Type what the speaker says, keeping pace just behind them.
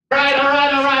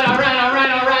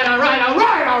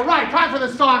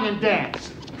song and dance.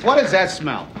 What does that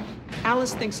smell?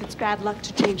 Alice thinks it's bad luck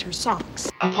to change her socks.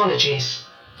 Apologies.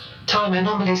 Time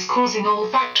anomalies causing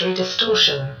olfactory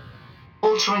distortion.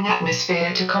 Altering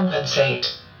atmosphere to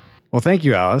compensate. Well, thank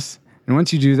you, Alice. And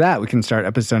once you do that, we can start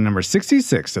episode number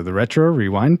 66 of the Retro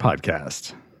Rewind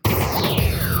podcast.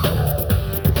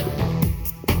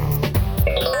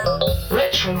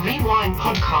 Retro Rewind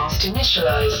podcast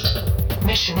initialized.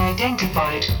 Mission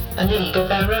identified. A league of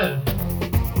their own.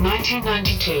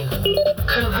 1992.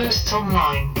 Co-hosts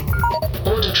online.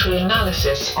 Auditory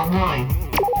analysis online.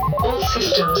 All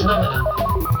systems nominal.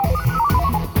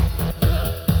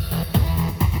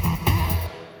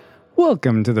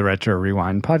 Welcome to the Retro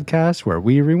Rewind podcast, where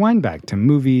we rewind back to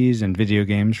movies and video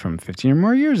games from 15 or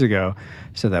more years ago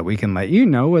so that we can let you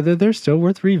know whether they're still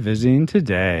worth revisiting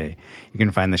today. You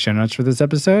can find the show notes for this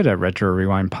episode at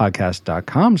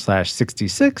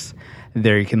retrorewindpodcast.com/66.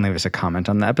 There you can leave us a comment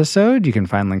on the episode. You can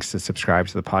find links to subscribe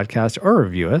to the podcast or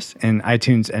review us in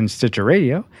iTunes and Stitcher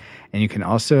Radio. And you can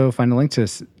also find a link to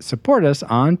support us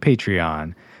on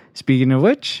Patreon. Speaking of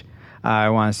which, I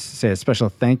want to say a special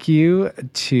thank you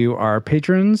to our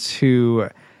patrons who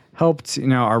helped,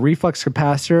 our reflux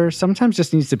capacitor sometimes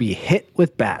just needs to be hit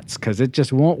with bats because it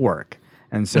just won't work.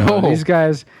 And so these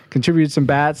guys contributed some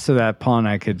bats so that Paul and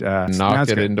I could knock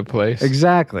it into place.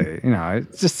 Exactly.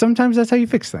 It's just sometimes that's how you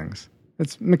fix things.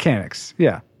 It's mechanics.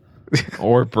 Yeah.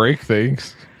 Or break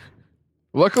things.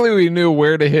 Luckily, we knew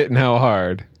where to hit and how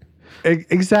hard.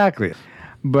 Exactly.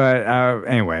 But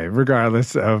anyway,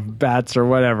 regardless of bats or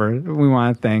whatever, we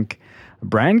want to thank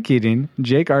Brian Keating,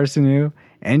 Jake Arseneau,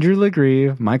 Andrew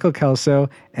Legree, Michael Kelso,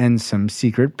 and some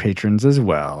secret patrons as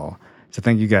well. So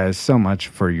thank you guys so much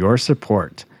for your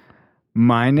support.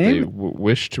 My name... They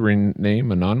wish to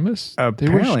rename Anonymous? Apparently.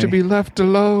 They wish to be left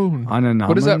alone. Anonymous?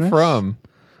 What is that from?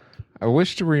 I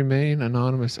wish to remain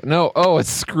anonymous. No, it's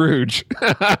Scrooge.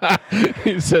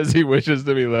 He says he wishes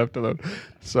to be left alone.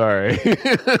 Sorry.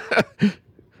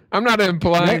 I'm not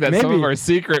implying that some of our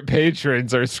secret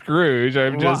patrons are Scrooge.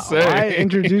 I'm just saying. I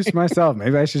introduced myself.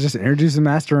 Maybe I should just introduce the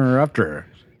Master Interrupter.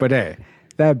 But hey,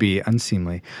 that'd be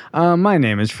unseemly. My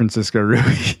name is Francisco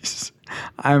Ruiz.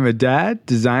 I'm a dad,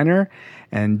 designer,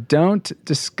 and don't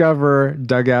discover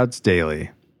dugouts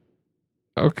daily.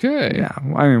 Okay. Yeah,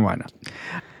 I mean, why not?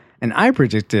 And I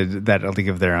predicted that A League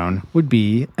of Their Own would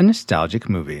be a nostalgic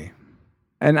movie.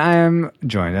 And I am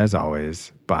joined, as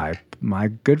always, by my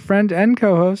good friend and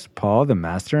co-host, Paul, the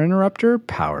Master Interrupter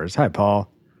Powers. Hi,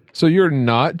 Paul. So you're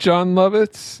not John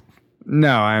Lovitz?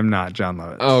 No, I am not John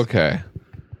Lovitz. Okay.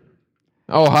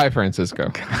 Oh, hi,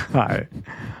 Francisco. Hi.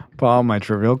 Paul, my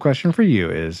trivial question for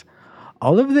you is,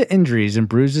 all of the injuries and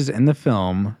bruises in the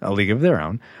film A League of Their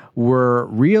Own were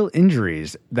real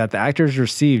injuries that the actors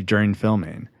received during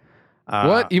filming.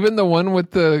 What? Even the one with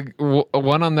the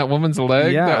one on that woman's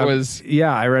leg? Yeah, that was.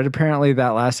 Yeah, I read apparently that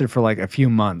lasted for like a few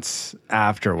months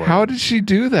afterwards. How did she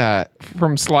do that?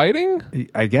 From sliding?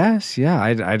 I guess. Yeah,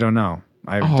 I don't know.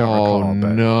 I don't recall.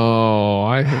 But No.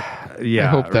 I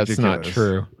hope that's ridiculous. not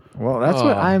true. Well, that's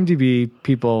what IMDb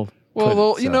people.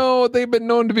 Well, they've been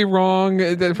known to be wrong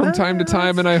from time to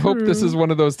time, and I hope this is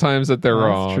one of those times that they're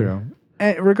wrong.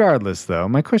 That's true. Regardless, though,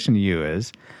 my question to you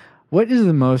is, what is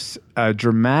the most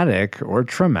dramatic or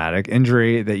traumatic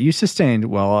injury that you sustained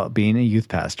while being a youth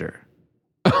pastor?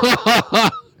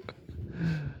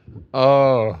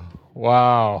 Oh,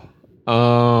 wow.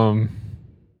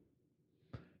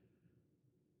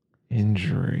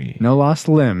 Injury. No lost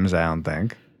limbs, I don't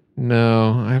think.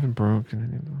 No, I haven't broken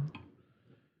any of them.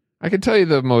 I can tell you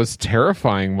the most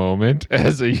terrifying moment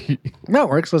as a... That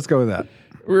works. Let's go with that.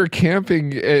 We were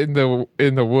camping in the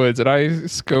woods, and I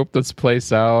scoped this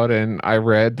place out, and I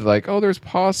read there's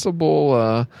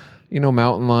possible,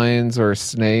 mountain lions or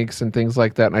snakes and things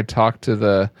like that. And I talked to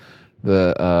the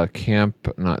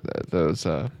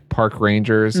park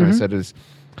rangers, and I said,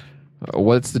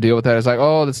 what's the deal with that? It's like,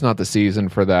 that's not the season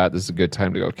for that. This is a good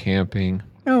time to go camping.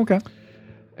 Oh, okay.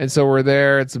 And so we're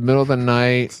there. It's the middle of the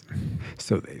night.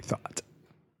 So they thought.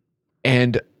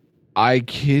 And I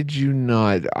kid you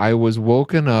not, I was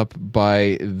woken up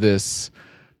by this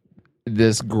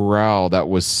growl that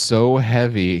was so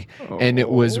heavy, and it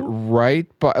was right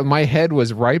by my head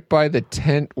was right by the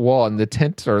tent wall, and the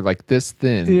tents are like this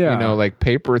thin, like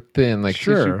paper thin, like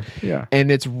sure, tissue. yeah,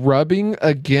 and it's rubbing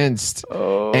against,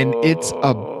 and it's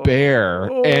a bear,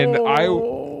 and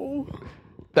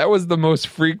that was the most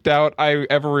freaked out I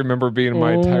ever remember being in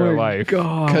my entire life.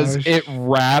 Because it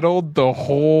rattled the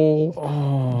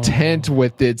whole tent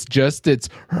with its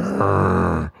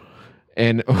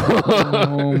and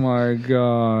oh my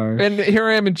gosh. And here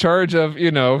I am in charge of,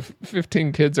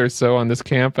 15 kids or so on this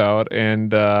camp out,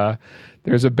 and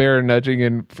There's a bear nudging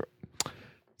in.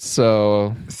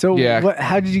 So yeah.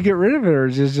 How did you get rid of it, or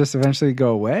did it just eventually go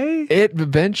away? It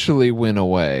eventually went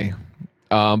away.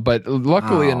 But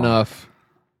luckily enough,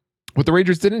 what the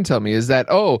Rangers didn't tell me is that,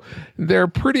 they're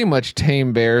pretty much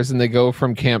tame bears and they go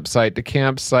from campsite to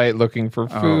campsite looking for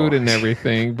food and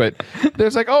everything. But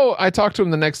there's like, I talked to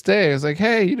him the next day. I was like,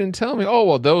 hey, you didn't tell me. Oh,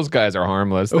 well, those guys are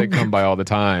harmless. They come by all the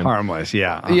time. Harmless,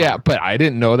 yeah. Yeah, but I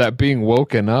didn't know that being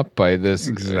woken up by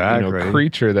this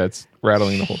creature that's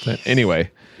rattling the whole tent. Anyway.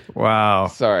 Wow.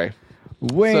 Sorry.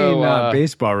 Not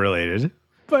baseball related.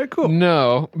 But cool.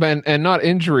 No, and not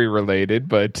injury related,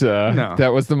 but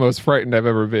that was the most frightened I've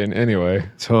ever been anyway.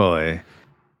 Totally.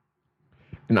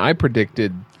 And I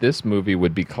predicted this movie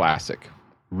would be classic.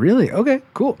 Really? Okay,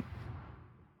 cool.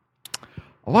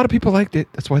 A lot of people liked it.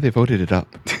 That's why they voted it up.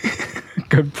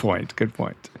 Good point.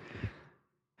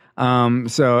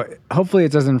 So hopefully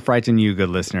it doesn't frighten you, good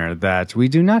listener, that we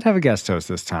do not have a guest host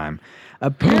this time.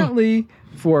 Apparently,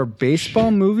 for baseball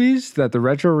movies that the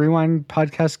Retro Rewind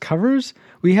podcast covers,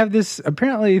 we have this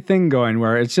apparently thing going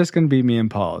where it's just going to be me and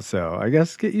Paul. So I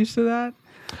guess get used to that.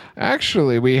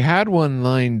 Actually, we had one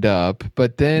lined up,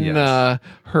 but then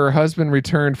her husband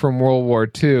returned from World War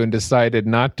II and decided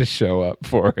not to show up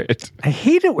for it. I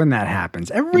hate it when that happens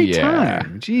every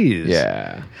time. Jeez.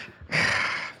 Yeah.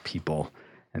 People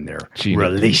and their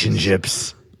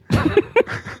relationships.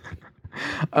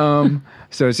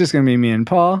 So it's just going to be me and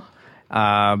Paul.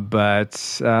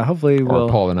 But hopefully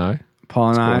Paul and I.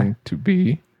 Paul and I. It's going to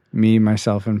be me,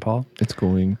 myself, and Paul. It's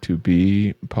going to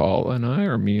be Paul and I,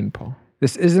 or me and Paul.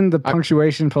 This isn't the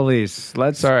punctuation police.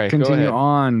 Let's continue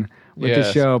on with the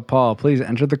show. Paul, please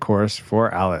enter the chorus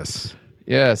for Alice.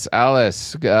 Yes,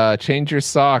 Alice, change your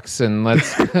socks and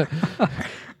let's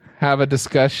have a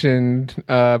discussion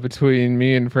between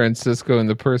me and Francisco and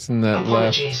the person that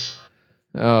left.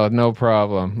 Oh, no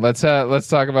problem. Let's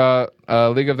talk about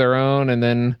League of Their Own, and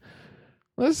then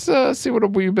let's see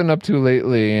what we've been up to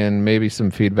lately, and maybe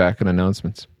some feedback and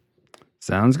announcements.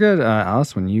 Sounds good,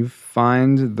 Alice. When you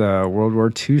find the World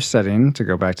War II setting to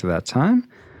go back to that time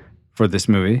for this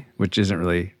movie, which isn't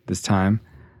really this time,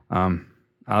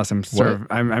 Alice, I'm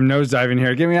nosediving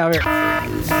here. Get me out of here.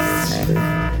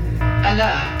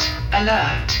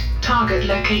 Alert! Target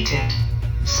located.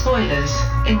 Spoilers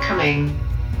incoming.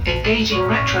 Engaging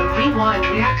Retro Rewind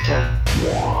reactor.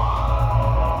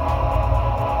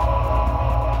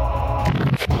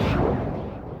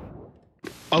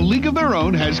 A League of Their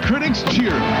Own has critics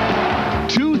cheering.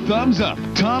 2 thumbs up.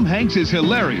 Tom Hanks is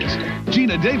hilarious.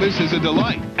 Gina Davis is a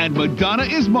delight. And Madonna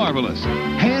is marvelous.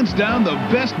 Hands down the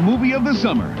best movie of the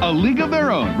summer. A League of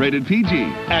Their Own, rated PG.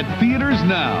 At theaters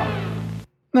now.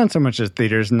 Not so much as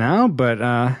theaters now, but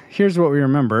here's what we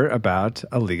remember about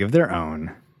A League of Their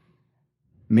Own.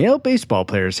 Male baseball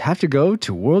players have to go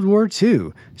to World War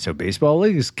II, so baseball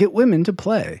leagues get women to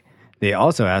play. They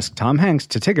also ask Tom Hanks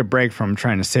to take a break from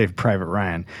trying to save Private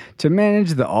Ryan to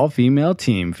manage the all-female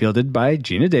team fielded by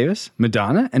Gina Davis,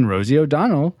 Madonna, and Rosie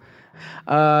O'Donnell.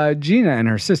 Gina and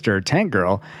her sister, Tank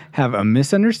Girl, have a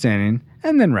misunderstanding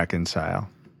and then reconcile.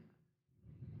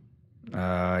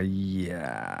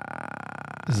 Yeah.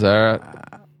 Is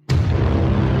that...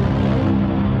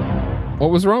 What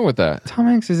was wrong with that? Tom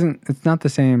Hanks it's not the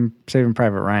same Saving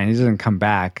Private Ryan. He doesn't come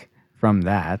back from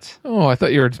that. Oh, I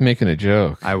thought you were making a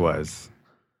joke. I was.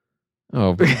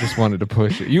 Oh, but you just wanted to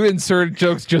push it. You insert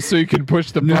jokes just so you can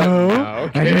push the button. No,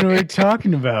 okay. I don't know what you're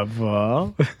talking about,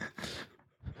 Paul.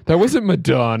 That wasn't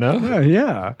Madonna.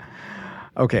 Yeah.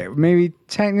 Okay, maybe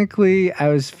technically I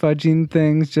was fudging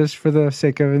things just for the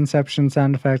sake of Inception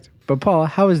sound effect. But Paul,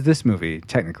 how is this movie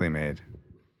technically made?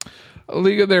 A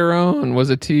League of Their Own was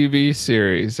a TV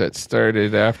series that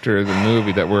started after the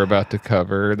movie that we're about to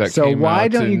cover. So why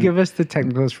don't you give us the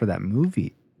technicals for that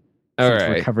movie? All Since right.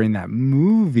 We're covering that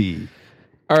movie.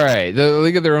 All right. The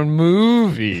League of Their Own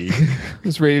movie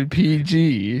was rated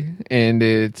PG, and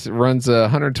it runs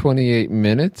 128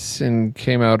 minutes and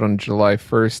came out on July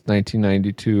 1st,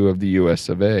 1992 of the US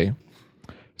of A.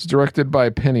 It's directed by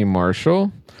Penny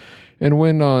Marshall, and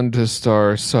went on to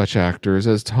star such actors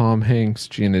as Tom Hanks,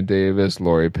 Gina Davis,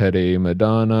 Lori Petty,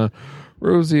 Madonna,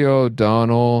 Rosie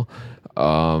O'Donnell,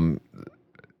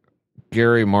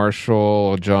 Gary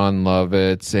Marshall, John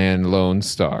Lovitz, and Lone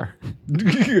Star.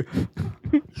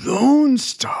 Lone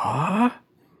Star?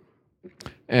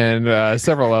 And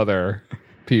several other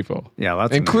people. Yeah,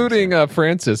 lots including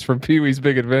Francis from Pee-wee's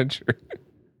Big Adventure.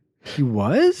 He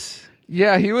was?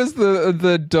 Yeah, he was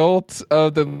the adult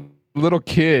of the little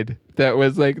kid. That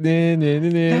was like, nah, nah, nah,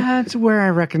 nah. That's where I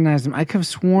recognized him. I could have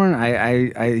sworn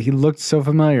he looked so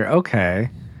familiar. Okay.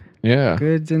 Yeah.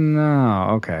 Good to know.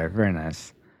 Okay, very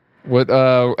nice. What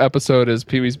episode is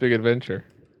Pee-wee's Big Adventure?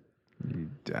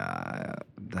 Got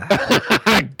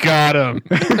him.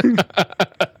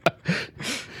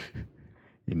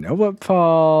 You know what,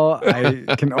 Paul?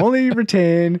 I can only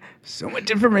retain so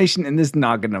much information in this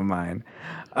noggin of mine.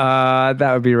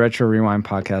 That would be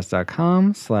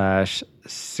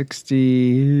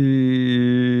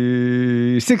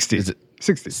retrorewindpodcast.com/60. Is it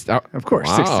 60? Of course,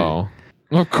 wow. 60.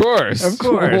 Of course.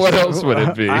 What else would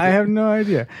it be? I have no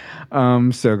idea.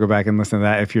 So go back and listen to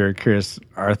that if you're curious.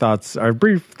 Our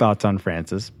brief thoughts on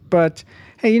Frances. But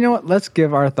hey, you know what? Let's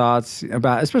give our thoughts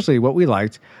about, especially what we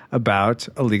liked about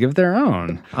A League of Their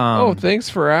Own. Thanks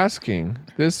for asking.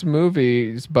 This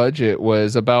movie's budget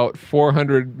was about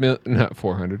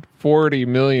 $40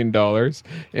 million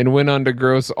and went on to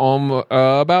gross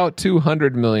about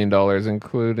 $200 million,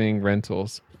 including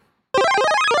rentals.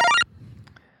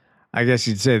 I guess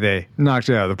you'd say they knocked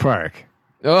it out of the park.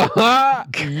 Yeah.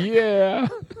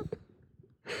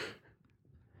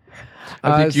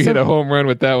 I think you hit a home run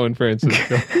with that one,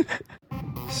 Francisco.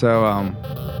 So,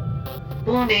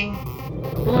 Warning.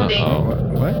 What?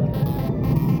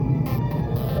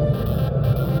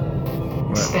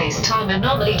 Space-time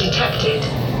anomaly detected.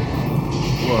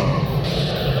 Whoa.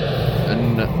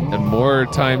 And more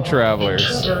time travelers.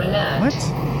 Intruder alert. What?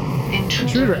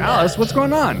 Intruder Alice, what's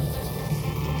going on?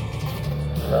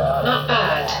 Not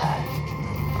bad.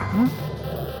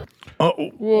 Oh,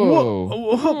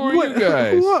 whoa. Who are you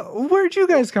guys? Where'd you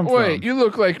guys come from? Wait, you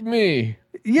look like me.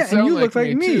 Yeah, and you look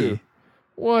like me. Too.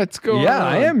 What's going on? Yeah,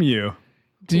 I am you.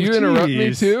 Do you interrupt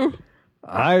me too?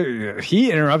 He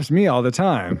interrupts me all the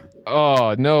time.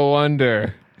 Oh, no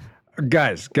wonder.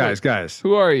 Guys.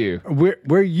 Who are you?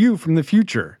 We're you from the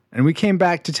future, and we came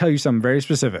back to tell you something very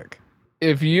specific.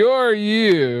 If you're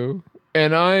you,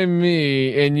 and I'm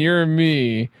me, and you're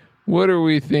me, what are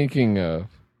we thinking of?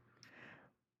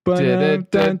 That's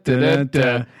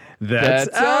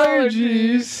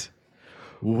allergies.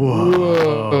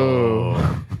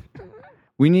 Whoa.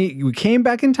 We came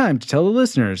back in time to tell the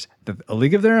listeners that A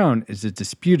League of Their Own is a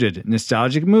disputed,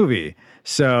 nostalgic movie.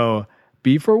 So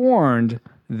be forewarned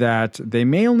that they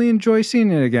may only enjoy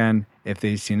seeing it again if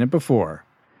they've seen it before.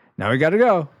 Now we got to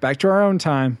go back to our own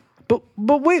time. But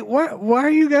wait, why are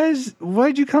you guys?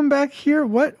 Why'd you come back here?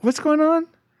 What's going on?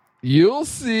 You'll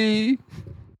see.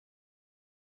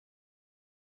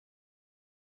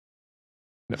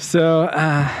 No. So,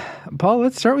 Paul,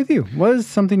 let's start with you. What is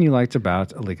something you liked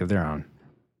about A League of Their Own?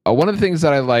 One of the things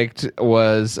that I liked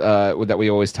was that we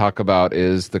always talk about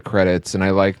is the credits, and I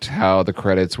liked how the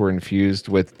credits were infused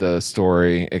with the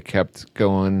story. It kept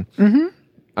going. Mm-hmm.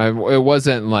 It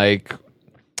wasn't like,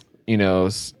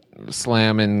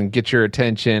 slam and get your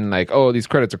attention, like, oh, these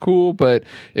credits are cool, but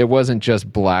it wasn't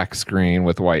just black screen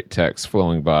with white text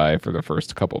flowing by for the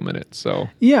first couple minutes. So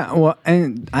yeah, well,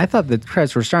 and I thought the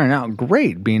credits were starting out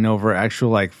great, being over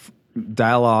actual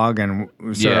dialogue and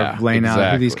sort of laying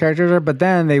out who these characters are, but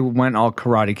then they went all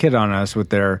Karate Kid on us with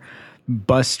their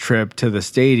bus trip to the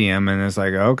stadium, and it's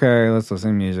like, okay, let's listen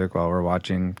to music while we're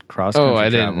watching cross country I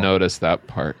travel. didn't notice that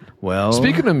part. Well,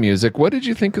 speaking of music, what did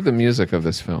you think of the music of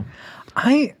this film?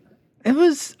 It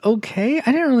was okay.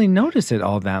 I didn't really notice it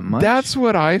all that much. That's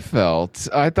what I felt.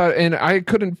 I thought, and I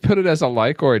couldn't put it as a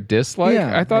like or a dislike.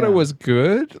 Yeah, I thought it was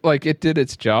good. Like, it did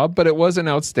its job, but it wasn't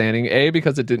outstanding.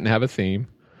 Because it didn't have a theme,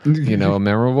 a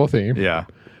memorable theme. Yeah.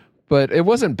 But it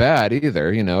wasn't bad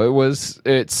either.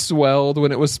 It swelled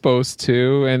when it was supposed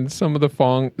to, and some of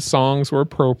the songs were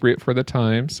appropriate for the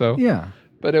time. So yeah.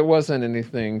 But it wasn't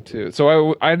anything to...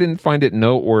 So I didn't find it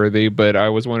noteworthy, but I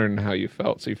was wondering how you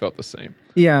felt. So you felt the same.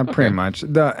 Yeah, pretty much.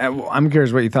 I'm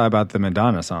curious what you thought about the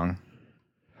Madonna song.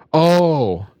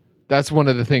 Oh, that's one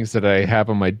of the things that I have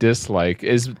on my dislike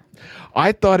is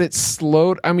I thought it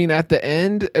slowed... I mean, at the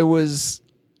end, it was...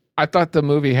 I thought the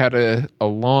movie had a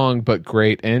long but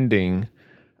great ending,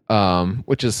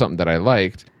 which is something that I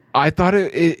liked. I thought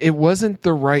it wasn't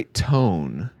the right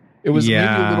tone. It was maybe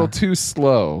a little too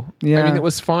slow. Yeah. I mean, it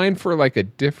was fine for like a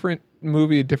different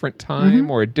movie, a different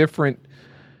time, or a different...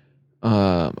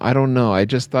 I don't know. I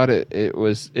just thought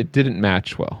it didn't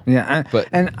match well. Yeah,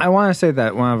 and I want to say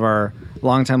that one of our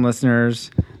longtime listeners,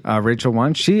 Rachel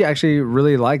One, she actually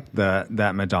really liked that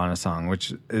Madonna song,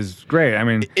 which is great. I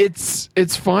mean,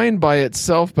 it's fine by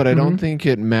itself, but I don't think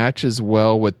it matches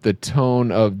well with the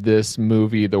tone of this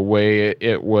movie, the way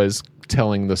it was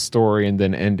telling the story and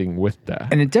then ending with that.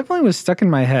 And it definitely was stuck in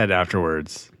my head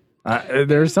afterwards.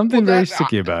 There's something very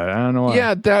sticky about it. I don't know why.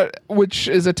 Yeah, that which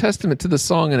is a testament to the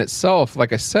song in itself.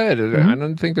 Like I said, I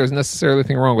don't think there's necessarily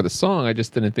anything wrong with the song. I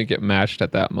just didn't think it matched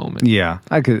at that moment. Yeah,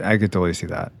 I could totally see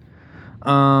that.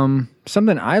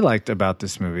 Something I liked about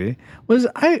this movie was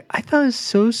I thought it was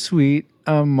so sweet.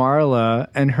 Marla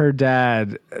and her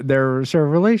dad, their sort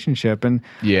of relationship, and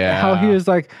how he was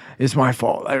like, "It's my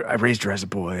fault. I raised her as a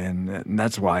boy, and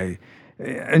that's why."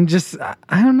 And just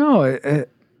I don't know. It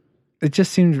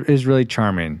just seemed is really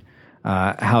charming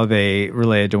how they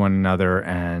related to one another,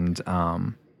 and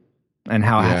how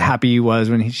happy he was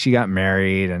when she got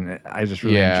married, and I just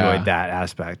really enjoyed that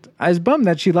aspect. I was bummed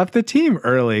that she left the team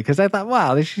early because I thought,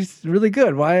 wow, she's really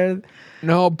good. Why?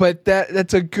 No, but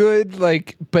that's a good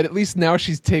but at least now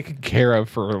she's taken care of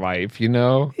for her life, you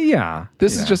know? Yeah.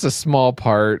 This is just a small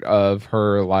part of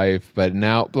her life, but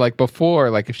now, before,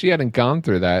 if she hadn't gone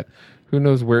through that, who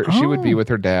knows where she would be with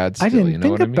her dad still, I didn't you know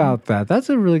think what I mean? about that.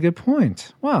 That's a really good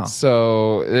point. Wow.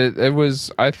 So it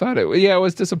was, I thought it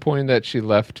was disappointing that she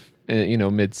left,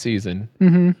 mid-season.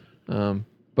 Mm-hmm.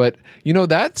 But,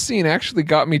 that scene actually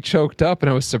got me choked up, and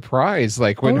I was surprised.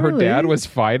 When her dad was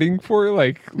fighting for her,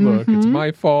 look, it's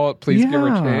my fault. Please give her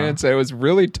a chance. It was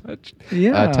really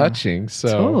touching. So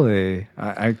totally.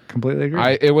 I completely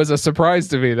agree. It was a surprise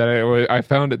to me that I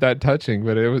found it that touching,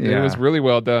 but it was really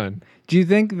well done. Do you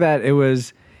think that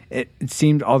it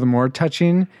seemed all the more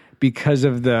touching because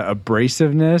of the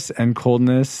abrasiveness and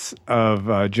coldness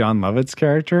of John Lovett's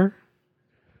character?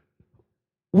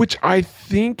 Which I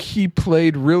think he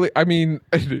played really. I mean,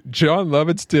 John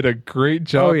Lovitz did a great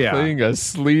job playing a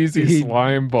sleazy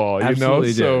slime ball. You know,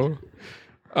 so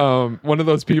one of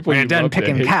those people when you're done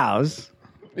picking cows.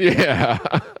 Yeah.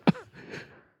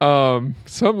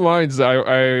 Some lines I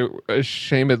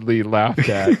ashamedly laughed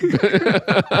at.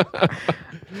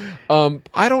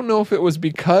 I don't know if it was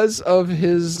because of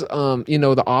his,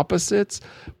 the opposites,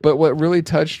 but what really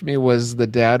touched me was the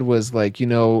dad was like,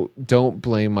 don't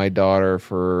blame my daughter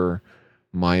for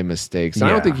my mistakes. Yeah. I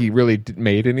don't think he really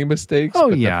made any mistakes,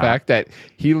 but the fact that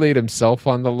he laid himself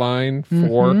on the line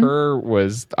for her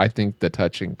was, I think, the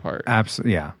touching part.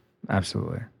 Absolutely. Yeah,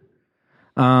 absolutely.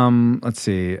 Let's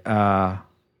see.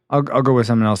 I'll go with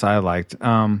something else I liked.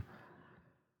 I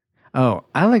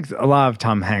liked a lot of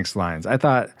Tom Hanks' lines. I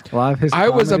thought a lot of his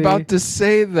comedy. I was about to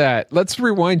say that. Let's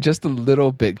rewind just a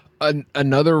little bit.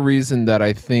 Another reason that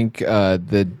I think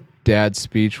the dad's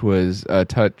speech was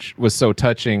so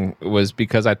touching was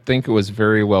because I think it was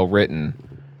very well written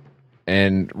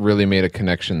and really made a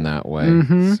connection that way.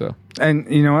 Mm-hmm. So, and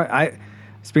you know what?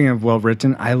 Speaking of well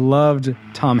written, I loved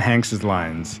Tom Hanks's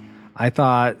lines. I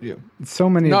thought so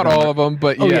many. Not all of them,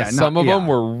 but some of them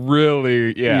were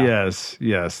really. Yes.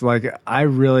 I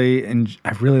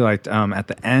really liked at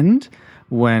the end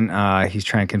when he's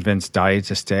trying to convince Dottie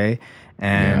to stay,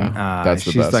 and that's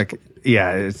the she's best. like,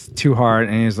 it's too hard,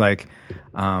 and he's like,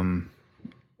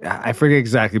 I forget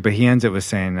exactly, but he ends it with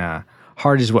saying,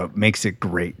 "Hard is what makes it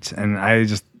great," and I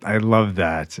love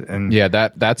that, and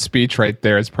that speech right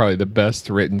there is probably the best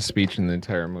written speech in the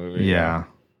entire movie. Yeah.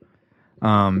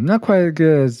 Not quite as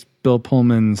good as Bill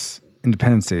Pullman's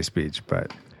Independence Day speech,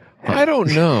 but I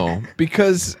don't know,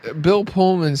 because Bill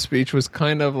Pullman's speech was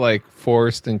kind of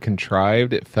forced and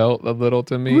contrived. It felt a little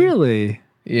to me. Really?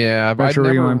 Yeah.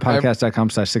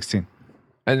 RetroRewindPodcast.com/16.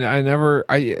 And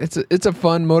it's a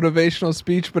fun motivational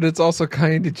speech, but it's also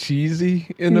kind of cheesy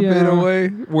in a bit of a way.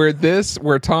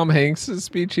 Where Tom Hanks'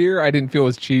 speech here, I didn't feel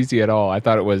was cheesy at all. I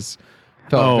thought it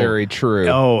felt very true.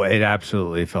 Oh, it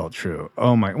absolutely felt true.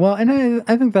 Oh my! Well, and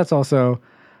I think that's also,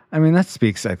 that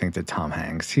speaks, I think, to Tom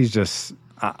Hanks. He's just,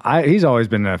 he's always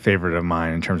been a favorite of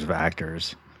mine in terms of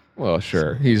actors. Well,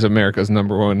 sure, he's America's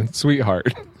 #1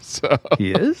 sweetheart. So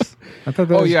he is. I thought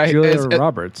that was Julia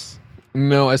Roberts.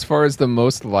 No, as far as the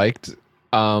most liked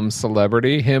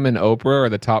celebrity, him and Oprah are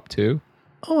the top 2.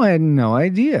 Oh, I had no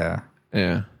idea.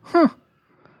 Yeah. Huh.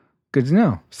 Good to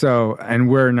know. So, and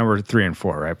we're number 3 and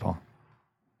 4, right, Paul?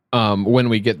 When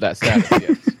we get that status,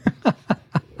 yes.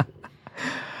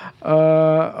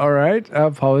 All right.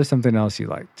 Paul, is something else you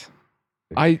liked?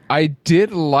 I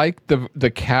did like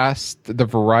the cast, the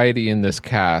variety in this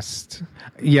cast.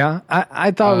 Yeah,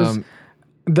 I thought it was,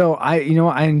 though I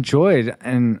enjoyed,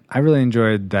 and I really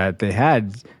enjoyed that they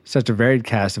had such a varied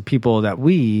cast of people that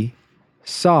we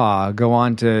saw go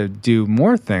on to do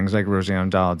more things. Like Roseanne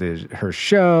O'Donnell did her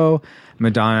show.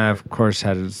 Madonna, of course,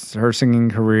 had her singing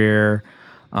career.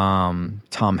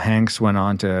 Tom Hanks went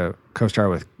on to co-star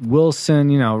with Wilson,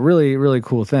 really, really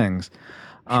cool things.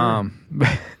 Sure.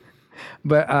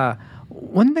 But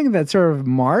one thing that sort of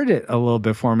marred it a little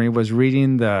bit for me was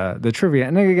reading the trivia.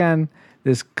 And again,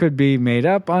 this could be made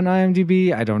up on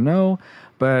IMDb. I don't know.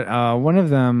 But one of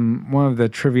the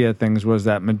trivia things was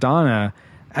that Madonna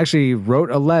actually wrote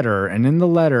a letter, and in the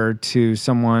letter to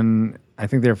someone I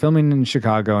think they were filming in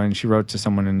Chicago, and she wrote to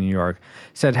someone in New York,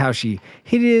 said how she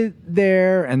hated it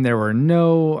there, and there were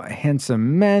no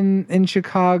handsome men in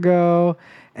Chicago,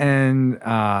 and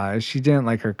she didn't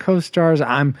like her co-stars.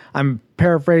 I'm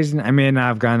paraphrasing. I may not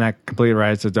have gotten that completely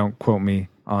right, so don't quote me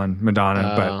on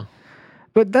Madonna.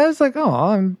 But that's like, oh,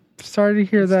 I'm sorry to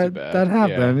hear that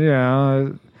happened. Yeah.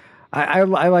 I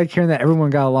like hearing that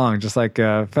everyone got along, just like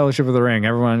Fellowship of the Ring.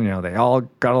 Everyone, they all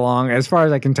got along. As far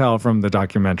as I can tell from the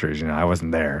documentaries, I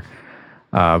wasn't there,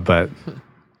 but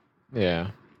yeah.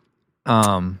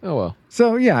 Oh well.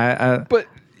 So yeah, but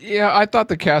yeah, I thought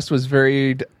the cast was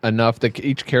varied enough that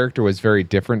each character was very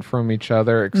different from each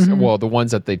other. Well, the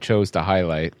ones that they chose to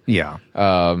highlight. Yeah.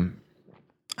 I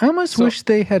almost wish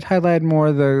they had highlighted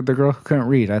more the girl who couldn't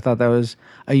read. I thought that was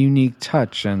a unique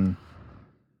touch and.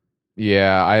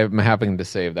 Yeah, I'm having to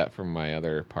save that from my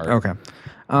other part. Okay.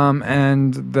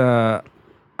 And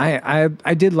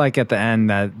I did like at the end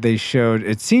that they showed,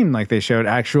 it seemed like they showed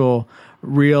actual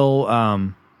real,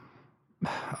 I'm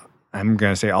going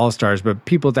to say all-stars, but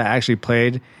people that actually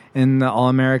played in the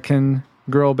All-American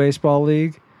Girl Baseball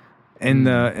League in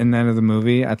the end of the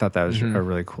movie. I thought that was a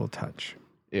really cool touch.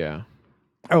 Yeah.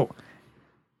 Oh,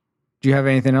 do you have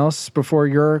anything else before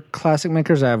your classic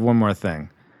makers? I have one more thing.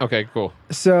 Okay, cool.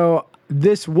 So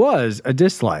this was a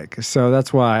dislike, so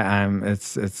that's why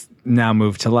it's now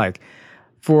moved to like.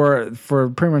 For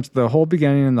pretty much the whole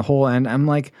beginning and the whole end, I'm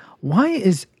like, why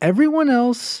is everyone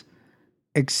else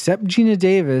except Gina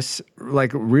Davis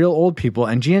like real old people,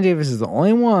 and Gina Davis is the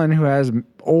only one who has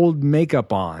old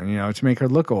makeup on, to make her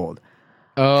look old.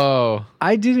 Oh,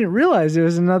 I didn't realize there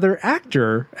was another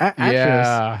actress.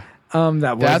 Yeah.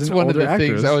 That's one of the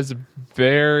things I was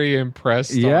very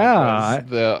impressed on. Was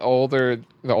the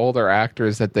older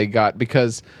actors that they got,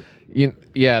 because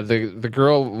the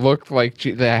girl looked like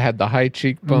they had the high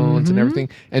cheekbones and everything,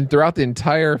 and throughout the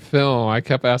entire film I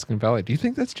kept asking Valley, do you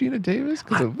think that's Gina Davis?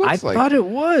 Because it looks I thought it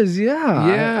was.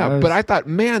 But I thought,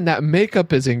 man, that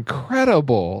makeup is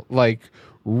incredible, like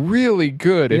really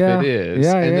good if it is.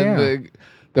 Then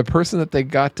the person that they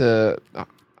got to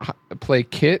play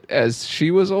Kit as she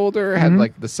was older had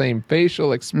like the same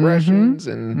facial expressions,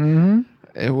 and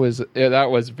that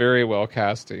was very well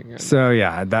casting. So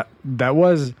yeah, that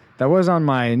was on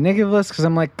my negative list, because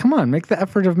I'm like, come on, make the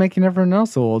effort of making everyone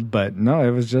else old. But no,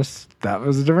 it was just that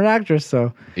was a different actress.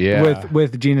 So yeah,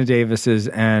 with Gina Davis's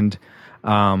and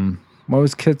what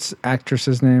was Kit's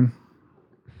actress's name?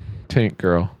 Tank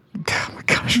Girl. Oh my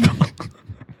gosh.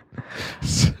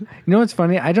 You know what's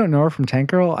funny? I don't know her from Tank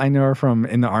Girl. I know her from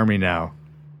In the Army Now.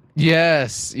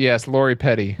 Yes, Lori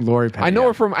Petty. I know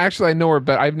her from, actually I know her,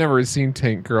 but I've never seen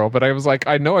Tank Girl. But I was like,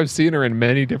 I know I've seen her in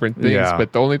many different things,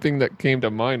 but the only thing that came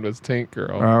to mind was Tank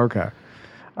Girl. Oh, okay.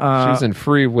 She's in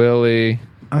Free Willy.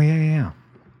 Oh, yeah.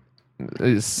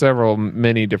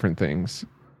 Many different things.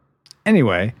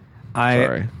 Anyway,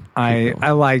 I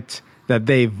liked that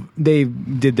they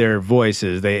did their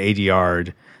voices. They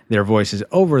ADR'd their voices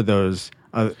over those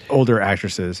older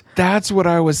actresses. That's what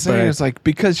I was saying. It's like,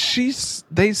 because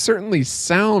they certainly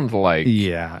sound like.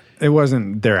 Yeah, it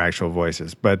wasn't their actual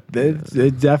voices, but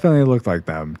it definitely looked like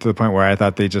them, to the point where I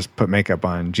thought they just put makeup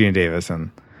on Gina Davis,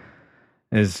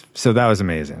 so that was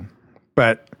amazing.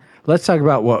 But let's talk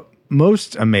about what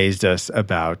most amazed us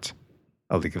about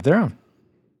A League of Their Own.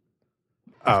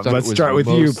 Let's start with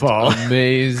you, Paul.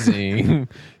 Amazing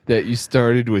that you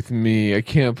started with me. I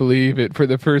can't believe it for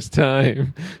the first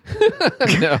time.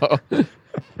 No.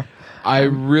 I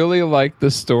really like the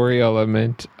story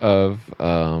element of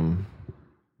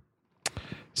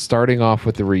starting off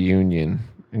with the reunion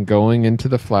and going into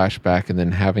the flashback and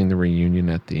then having the reunion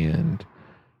at the end.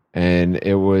 And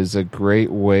it was a great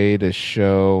way to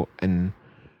show, and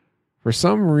for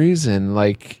some reason,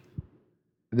 like,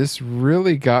 this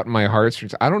really got my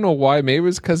heartstrings. I don't know why. Maybe it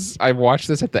was because I watched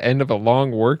this at the end of a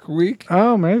long work week.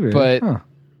 Oh, maybe. But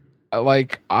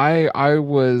like, I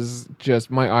was just,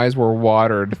 my eyes were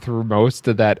watered through most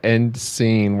of that end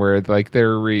scene where like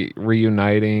they're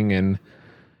reuniting and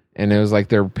it was like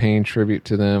they're paying tribute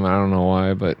to them. I don't know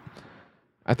why, but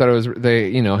I thought it was,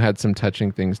 they had some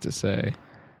touching things to say.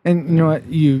 And you know what,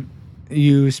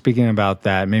 you speaking about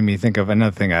that made me think of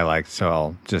another thing I liked. So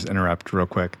I'll just interrupt real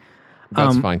quick.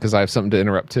 That's fine, because I have something to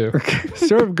interrupt too.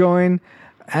 Sort of going,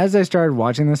 as I started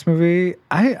watching this movie,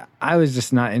 I was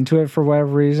just not into it for whatever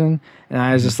reason, and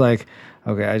I was just like,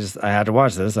 okay, I had to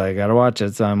watch this. I got to watch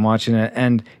it, so I'm watching it.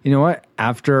 And you know what?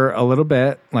 After a little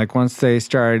bit, like once they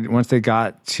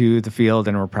got to the field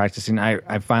and were practicing,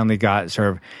 I finally got sort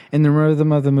of in the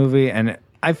rhythm of the movie, and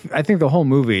I think the whole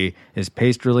movie is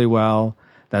paced really well.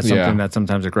 That's something that's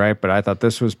sometimes a gripe, but I thought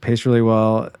this was paced really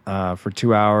well for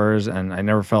 2 hours, and I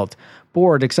never felt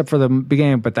bored except for the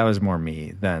beginning, but that was more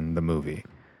me than the movie.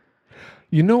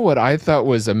 You know what I thought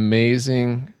was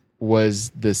amazing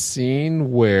was the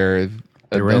scene where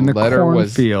They were in the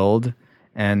cornfield,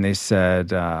 and they said,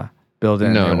 "Build it,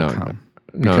 and it will come."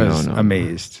 Because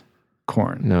amazed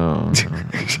corn. No,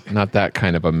 not that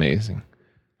kind of amazing.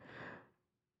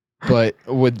 But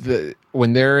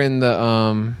when they're in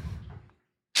the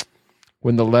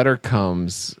when the letter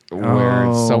comes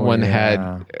where someone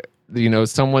had,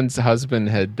 someone's husband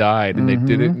had died and they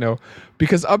didn't know,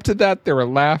 because up to that they were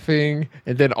laughing,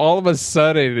 and then all of a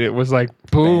sudden it was like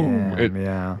boom.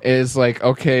 It's like,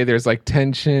 okay, there's like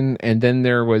tension, and then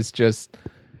there was just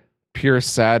pure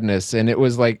sadness, and it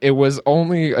was like it was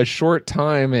only a short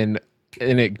time, and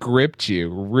it gripped you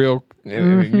real.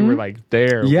 And you were like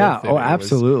there. Yeah. Oh,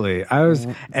 absolutely.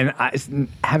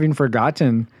 Having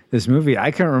forgotten this movie,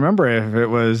 I couldn't remember if it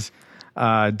was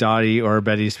Dottie or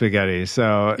Betty Spaghetti.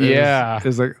 So it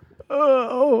was like,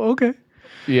 okay.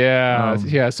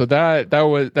 Yeah. So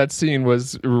that scene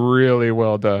was really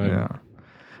well done.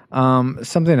 Yeah.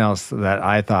 Something else that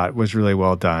I thought was really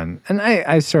well done, and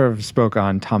I sort of spoke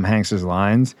on Tom Hanks's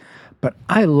lines, but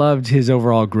I loved his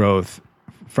overall growth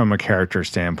from a character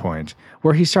standpoint,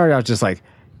 where he started out just like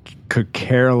could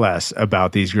care less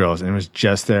about these girls and was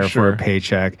just there for a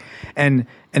paycheck, and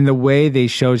the way they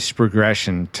showed his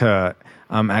progression to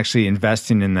actually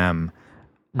investing in them,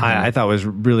 I thought was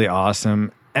really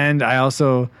awesome. And I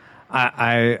also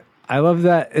I love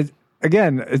that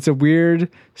it's a weird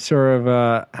sort of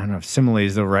I don't know if simile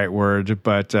is the right word,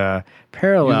 but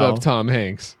parallel. You love Tom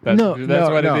Hanks. That's what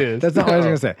it is. That's not what I was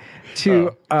going to say.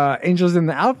 To Angels in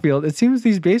the Outfield, it seems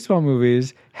these baseball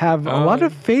movies have a lot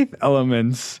of faith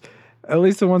elements, at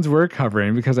least the ones we're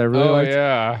covering, because I really liked.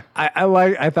 Yeah.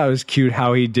 I thought it was cute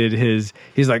how he did his.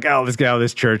 He's like, oh, let's get out of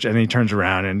this church, and he turns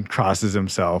around and crosses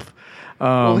himself.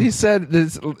 Well, he said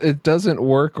this. It doesn't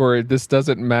work, or this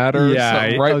doesn't matter. Yeah,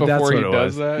 before he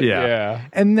does that. Yeah.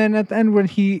 And then at the end, when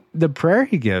the prayer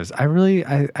he gives, I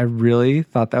really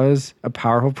thought that was a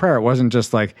powerful prayer. It wasn't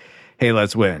just like, hey,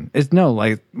 let's win. It's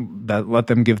like that. Let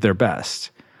them give their best,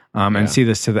 and see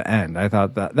this to the end. I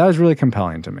thought that was really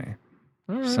compelling to me.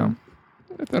 Right. So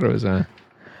I thought it was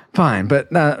fine,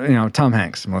 but Tom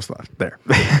Hanks, most loved there.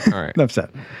 All right, enough said.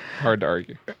 Hard to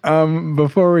argue.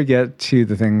 Before we get to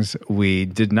the things we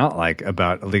did not like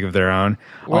about A League of Their Own,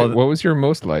 what was your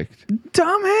most liked?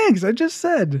 Tom Hanks. I just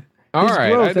said his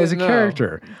growth as a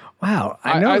character. Wow,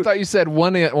 I thought you said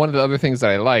one of the other things that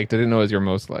I liked. I didn't know it was your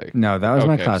most liked. No, that was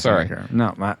my class marker.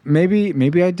 No,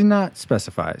 maybe I did not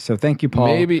specify. So thank you, Paul.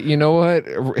 Maybe, you know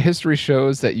what? History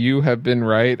shows that you have been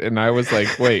right, and I was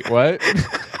like, wait, what?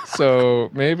 So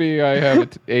maybe I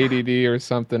have ADD or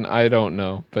something. I don't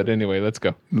know. But anyway, let's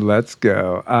go. Let's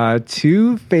go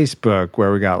to Facebook,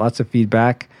 where we got lots of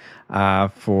feedback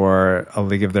for A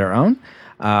League of Their Own.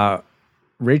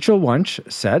 Rachel Wunsch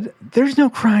said, "There's no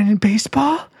crying in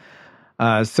baseball."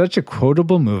 Such a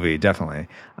quotable movie, definitely.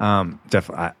 I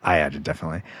added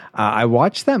definitely. I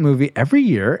watch that movie every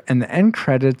year, and the end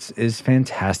credits is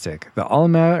fantastic. The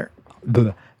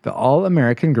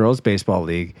All-American Girls Baseball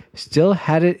League still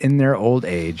had it in their old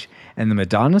age, and the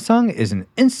Madonna song is an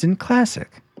instant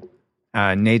classic.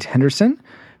 Nate Henderson,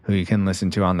 who you can listen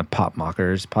to on the Pop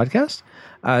Mockers podcast,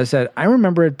 said, "I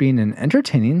remember it being an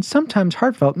entertaining, sometimes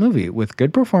heartfelt movie with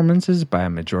good performances by a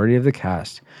majority of the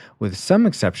cast, with some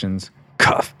exceptions."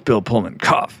 Cough. Bill Pullman.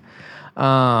 Cough.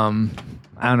 I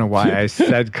don't know why I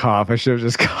said cough. I should have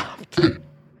just coughed.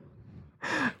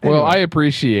 Well, I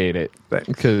appreciate it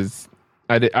because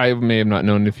I may have not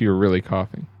known if you were really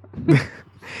coughing.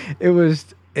 It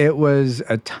was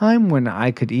a time when I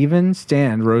could even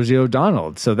stand Rosie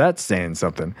O'Donnell, so that's saying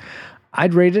something.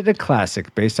 I'd rate it a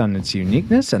classic based on its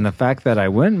uniqueness and the fact that I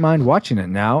wouldn't mind watching it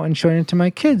now and showing it to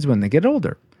my kids when they get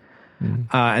older.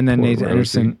 And then Nate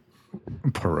Anderson.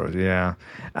 Poor Rosie, yeah.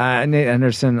 Nate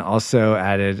Anderson also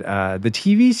added, the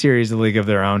TV series The League of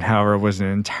Their Own, however, was an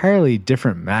entirely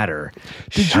different matter.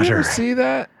 Did you ever see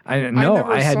that? I had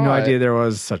no idea there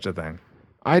was such a thing.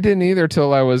 I didn't either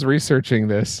till I was researching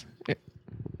this.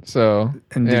 So,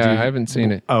 I haven't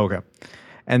seen it. Oh, okay.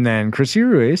 And then Chrissy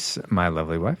Ruiz, my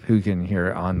lovely wife, who you can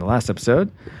hear on the last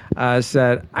episode,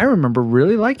 said, "I remember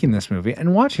really liking this movie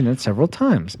and watching it several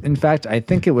times. In fact, I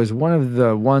think it was one of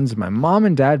the ones my mom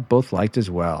and dad both liked as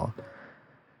well."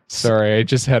 Sorry, I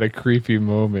just had a creepy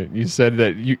moment. You said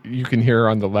that you can hear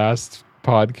on the last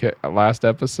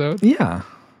episode? Yeah.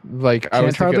 Like, I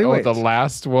was thinking, the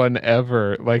last one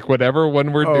ever. Like, whatever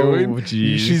one we're doing,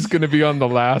 she's going to be on the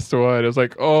last one. It was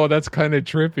like, oh, that's kind of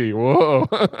trippy. Whoa.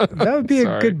 That would be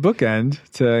a good bookend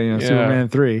to, Superman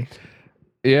 3.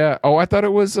 Yeah. Oh, I thought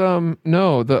it was,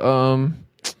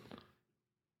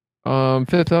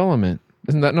 Fifth Element.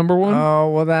 Isn't that number one?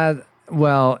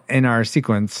 Well, in our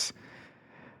sequence,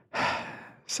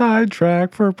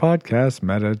 sidetrack for podcast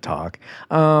meta talk.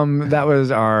 That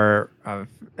was our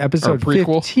episode Our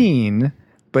prequel? 15.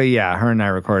 But yeah, her and I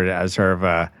recorded it as sort of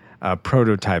a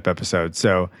prototype episode.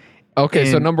 So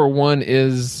Okay, so number one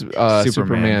is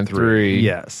Superman 3.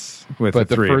 Yes. But the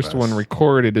three of first us. one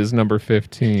recorded is number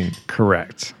 15.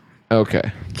 Correct.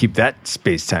 Okay. Keep that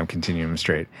space-time continuum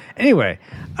straight. Anyway,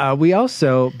 we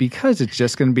also, because it's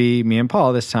just going to be me and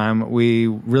Paul this time, we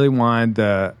really wanted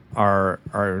our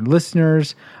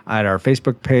listeners at our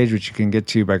Facebook page, which you can get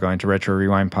to by going to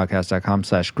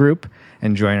retrorewindpodcast.com/group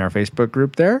and join our Facebook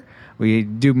group there. We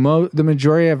do the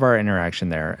majority of our interaction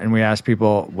there, and we ask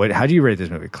people, how do you rate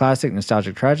this movie? Classic,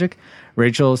 nostalgic, tragic?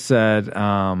 Rachel said,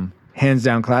 hands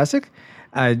down classic.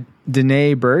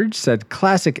 Danae Burge said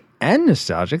classic and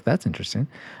nostalgic. That's interesting.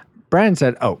 Brian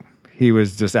said, he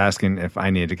was just asking if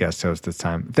I needed a guest host this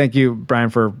time. Thank you,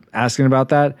 Brian, for asking about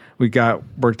that. We got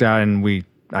worked out, and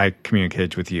I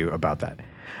communicated with you about that.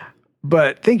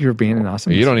 But thank you for being an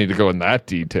awesome You don't need to go in that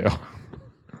detail.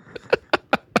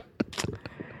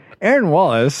 Aaron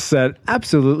Wallace said,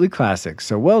 absolutely classic.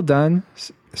 So well done.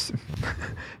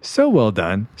 So well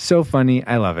done. So funny.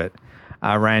 I love it.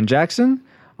 Ryan Jackson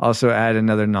also add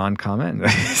another non-comment.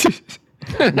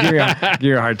 Give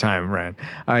you a hard time, Ryan.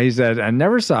 He said, I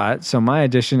never saw it, so my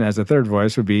addition as a third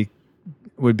voice would be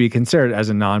considered as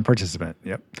a non-participant.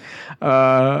 Yep.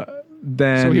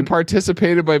 Then So he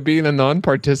participated by being a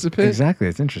non-participant? Exactly.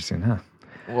 It's interesting, huh?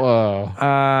 Whoa.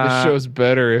 This show's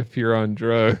better if you're on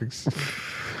drugs.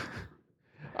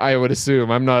 I would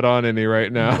assume. I'm not on any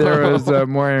right now. There was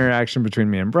more interaction between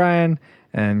me and Brian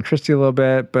and Christy a little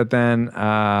bit, but then,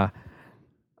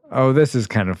 this is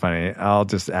kind of funny. I'll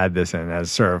just add this in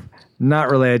as sort of not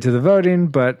related to the voting,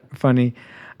 but funny.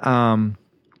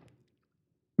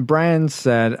 Brian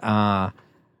said,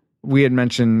 we had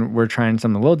mentioned we're trying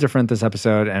something a little different this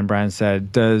episode, and Brian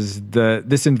said, does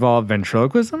this involve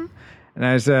ventriloquism? And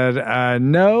I said,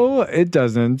 no, it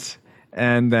doesn't.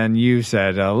 And then you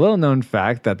said a little known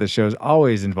fact that the show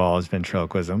always involves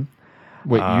ventriloquism.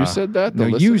 Wait, you said that? No,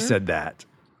 The you listener? said that.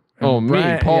 Oh,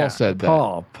 me. Paul said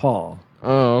that. Paul.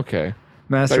 Oh, okay.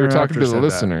 Master Thought you were talking Interrupter to the said that.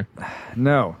 listener.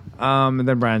 No. And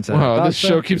then Brian said, Wow, this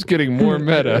show keeps getting more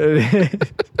meta.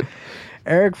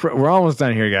 Eric, we're almost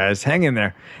done here, guys. Hang in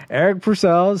there. Eric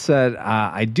Purcell said,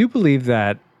 I do believe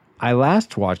that I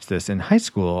last watched this in high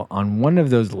school on one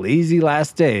of those lazy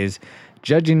last days.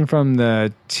 Judging from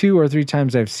the 2 or 3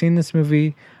 times I've seen this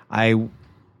movie, I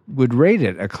would rate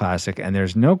it a classic, and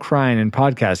there's no crying in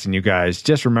podcasting, you guys.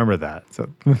 Just remember that. So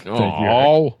thank you,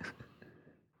 Eric.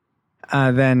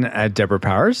 Then Deborah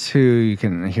Powers, who you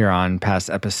can hear on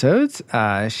past episodes,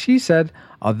 she said,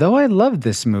 although I loved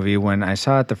this movie when I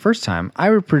saw it the first time, I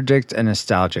would predict a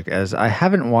nostalgic as I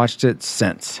haven't watched it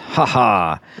since.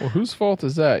 Ha. Well, whose fault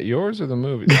is that? Yours or the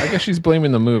movies? I guess she's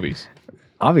blaming the movies.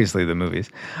 Obviously the movies.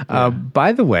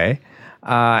 By the way,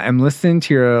 I'm listening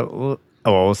to your...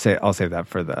 I'll save that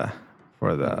for the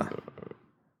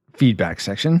feedback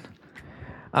section.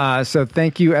 So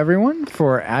thank you everyone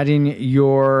for adding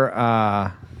your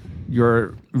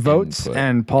votes. Input.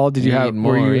 And Paul, did you have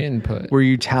more input? Were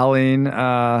you tallying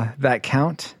that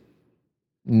count?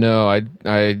 No,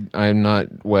 I'm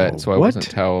not wet, so I wasn't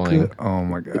toweling. Oh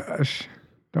my gosh!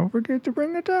 Don't forget to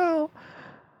bring a towel.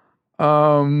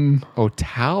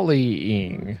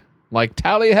 Tallying. Like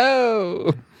tally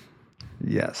ho.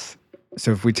 Yes.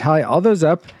 So if we tally all those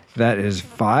up, that is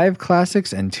 5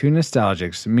 classics and 2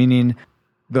 nostalgics, meaning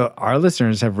our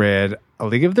listeners have read A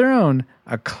League of Their Own,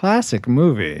 a classic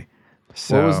movie.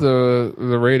 So, What was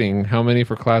the rating? How many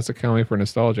for classic? How many for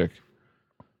nostalgic?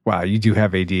 Wow, you do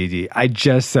have ADD. I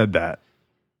just said that.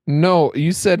 No,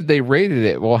 you said they rated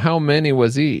it. Well, how many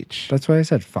was each? That's why I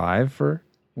said 5 for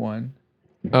 1.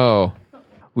 Oh.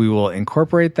 We will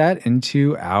incorporate that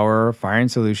into our firing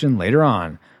solution later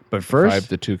on. But first... 5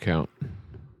 to 2 count.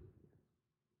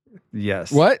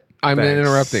 Yes. What? I'm Thanks.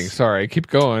 interrupting. Sorry. Keep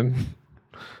going.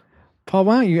 Paul,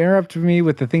 why don't you interrupt me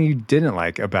with the thing you didn't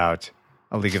like about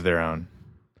A League of Their Own?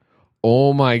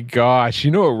 Oh my gosh. You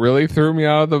know what really threw me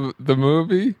out of the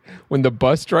movie? When the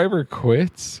bus driver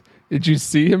quits. Did you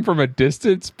see him from a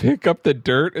distance pick up the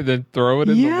dirt and then throw it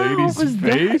in the lady's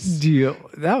face?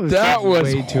 That was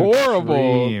way too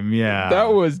horrible. Extreme. Yeah.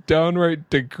 That was downright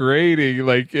degrading,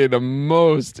 like in a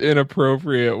most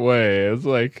inappropriate way. It's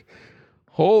like,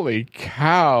 holy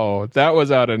cow. That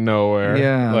was out of nowhere.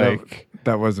 Yeah. Like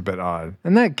that was a bit odd.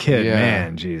 And that kid,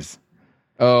 man, geez.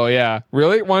 Oh, yeah.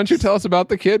 Really? Why don't you tell us about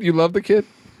the kid? You love the kid?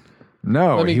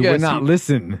 No, Let me he guess, would not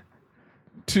listen.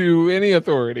 to any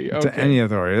authority. to Okay. any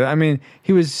authority. I mean,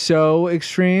 he was so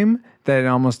extreme that it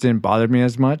almost didn't bother me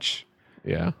as much.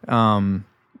 Yeah.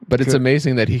 But it's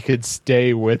amazing that he could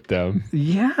stay with them.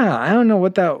 Yeah, I don't know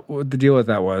what the deal with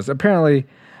that was. Apparently,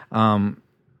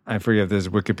 I forget if this is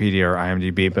Wikipedia or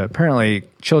IMDb, but apparently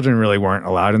children really weren't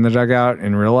allowed in the dugout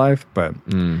in real life. But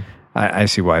I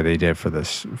see why they did for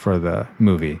the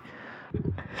movie.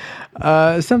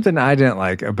 Something I didn't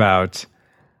like about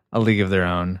A League of Their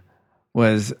Own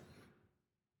was,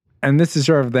 and this is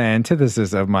sort of the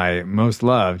antithesis of my most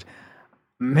loved.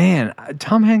 Man,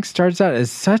 Tom Hanks starts out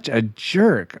as such a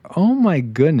jerk. Oh my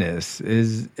goodness,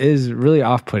 is really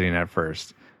off-putting at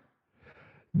first.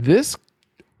 This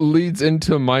leads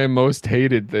into my most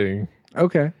hated thing.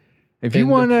 Okay, if And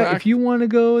you wanna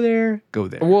go there, go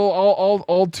there. Well,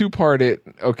 I'll two-part it.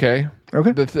 Okay.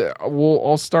 Okay.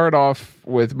 I'll start off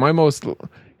with my most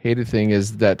hated thing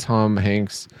is that Tom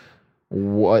Hanks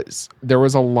there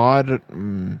was a lot of,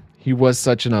 he was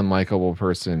such an unlikable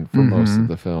person for most of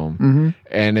the film.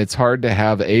 And it's hard to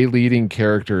have a leading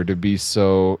character to be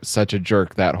such a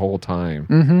jerk that whole time,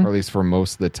 or at least for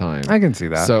most of the time. I can see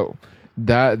that. So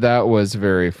that was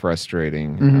very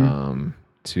frustrating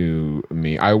to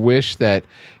me. I wish that,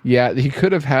 he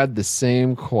could have had the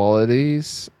same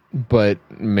qualities, but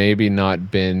maybe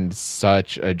not been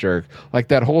such a jerk. Like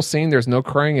that whole scene, there's no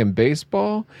crying in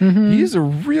baseball. He's a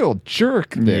real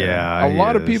jerk there. Yeah, a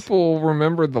lot of is. people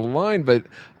remember the line, but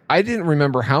I didn't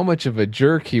remember how much of a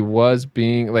jerk he was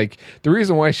being. Like, the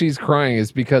reason why she's crying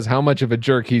is because how much of a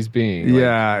jerk he's being. Like,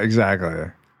 Yeah, exactly.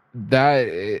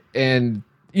 that, and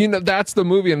that's the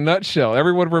movie in a nutshell.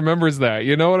 Everyone remembers that.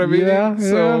 You know what I mean? Yeah,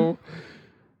 So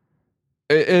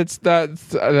it's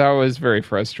that was very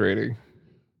frustrating.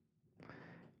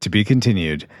 To be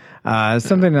continued.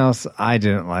 Something else I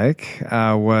didn't like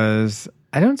was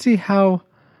I don't see how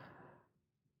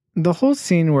the whole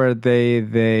scene where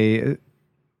they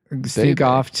sneak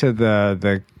off to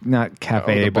the not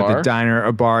cafe the but bar? the diner,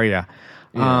 a bar. Yeah.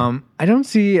 I don't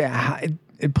see how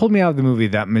it pulled me out of the movie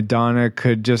that Madonna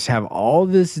could just have all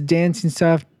this dancing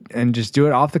stuff and just do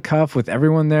it off the cuff with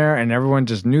everyone there, and everyone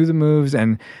just knew the moves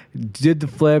and did the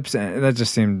flips, and that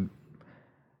just seemed.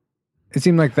 It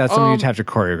seemed like that's something you'd have to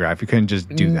choreograph. You couldn't just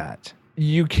do that.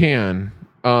 You can,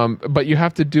 but you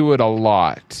have to do it a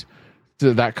lot.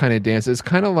 To that kind of dance, it's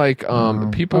kind of like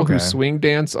people who okay. swing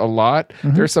dance a lot.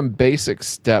 There's some basic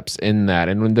steps in that,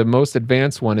 and when the most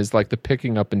advanced one is like the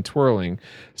picking up and twirling.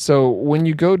 So when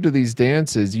you go to these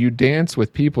dances, you dance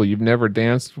with people you've never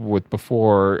danced with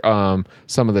before.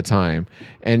 Some of the time,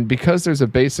 and because there's a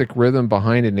basic rhythm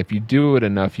behind it, and if you do it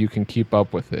enough, you can keep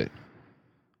up with it.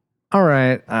 All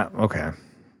right. Okay.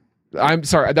 I'm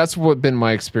sorry. That's what been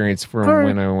my experience from All right.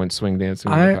 when I went swing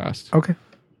dancing in the past. Okay.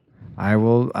 I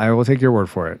will take your word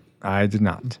for it. I did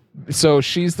not. So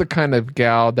she's the kind of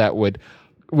gal that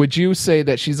would you say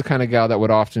that she's the kind of gal that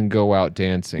would often go out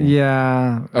dancing?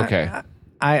 Yeah. Okay.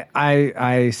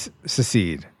 I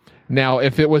secede. Now,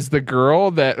 if it was the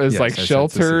girl that was Yes, like I said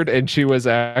sheltered and she was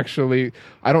actually,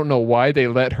 I don't know why they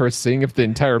let her sing if the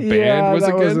entire band was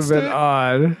that against was a bit it.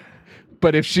 odd.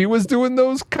 But if she was doing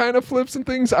those kind of flips and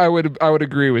things, I would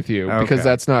agree with you because Okay.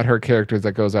 that's not her character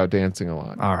that goes out dancing a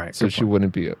lot. All right, So good she point.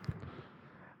 wouldn't be it.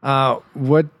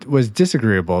 What was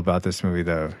disagreeable about this movie,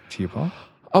 though, to you, Paul?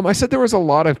 I said there was a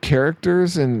lot of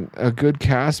characters and a good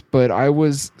cast, but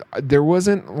there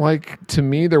wasn't like, to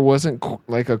me, there wasn't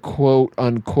like a quote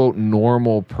unquote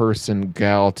normal person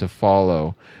gal to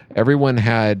follow. Everyone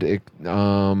had,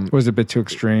 Was it a bit too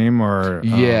extreme, or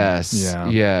yes, yeah.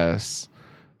 yes.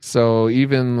 So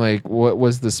even like, what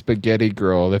was the spaghetti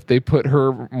girl? If they put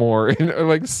her more in,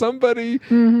 like somebody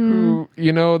who,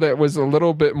 that was a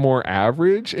little bit more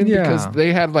average, and because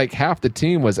they had like half the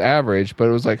team was average, but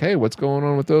it was like, hey, what's going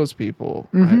on with those people?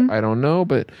 I don't know,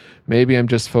 but maybe I'm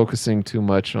just focusing too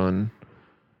much on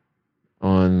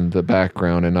the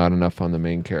background and not enough on the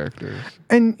main characters.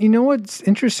 And you know what's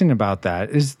interesting about that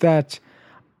is that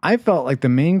I felt like the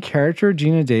main character,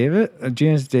 Gina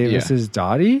Davis's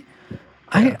Dottie.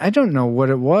 I don't know what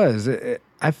it was.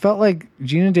 I felt like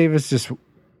Gina Davis just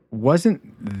wasn't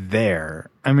there.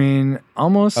 I mean,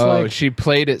 almost like she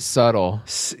played it subtle.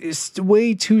 It's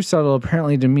way too subtle,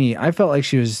 apparently, to me. I felt like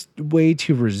she was way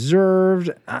too reserved.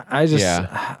 I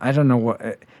don't know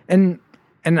what. And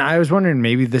I was wondering,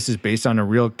 maybe this is based on a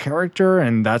real character,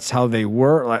 and that's how they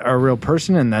were, like a real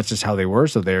person, and that's just how they were.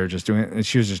 So they were just doing it.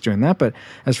 She was just doing that. But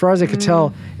as far as I could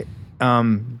tell,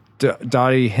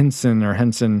 Dottie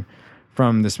Henson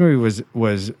from this movie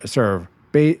was sort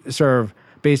of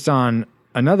based on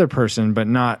another person, but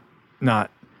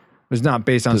was not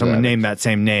based on someone named that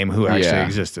same name who actually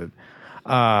existed.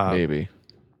 Maybe.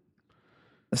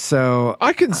 So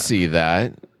I can see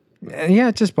that. yeah,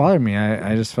 it just bothered me.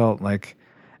 I just felt like,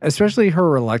 especially her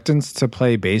reluctance to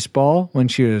play baseball when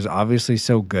she was obviously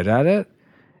so good at it.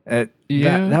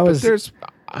 Yeah, that was. But there's.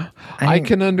 I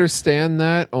can understand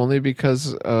that only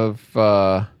because of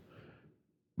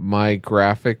my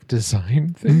graphic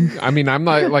design thing. I mean, I'm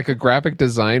not like a graphic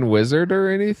design wizard or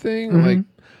anything. Like,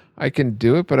 I can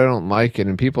do it, but I don't like it.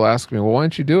 And people ask me, "Well, why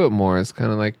don't you do it more?" It's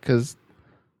kind of like because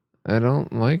I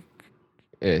don't like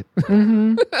it.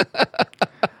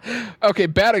 Okay,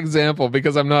 bad example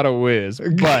because I'm not a whiz,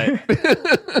 but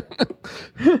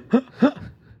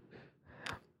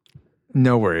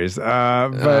no worries.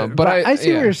 But I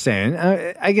see what you're saying.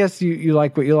 I guess you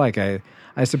like what you like.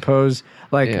 I suppose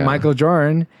Michael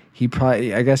Jordan,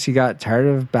 I guess he got tired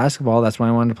of basketball. That's why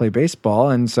he wanted to play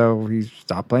baseball, and so he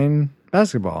stopped playing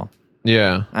basketball.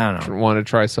 Yeah, I don't know. Want to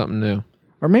try something new.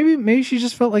 Or maybe she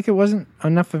just felt like it wasn't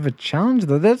enough of a challenge.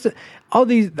 Though that's all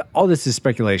this is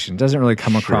speculation. It doesn't really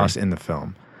come across in the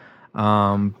film.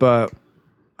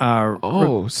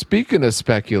 Speaking of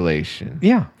speculation,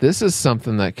 yeah, this is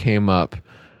something that came up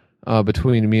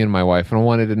between me and my wife, and I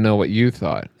wanted to know what you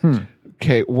thought.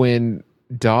 Okay, when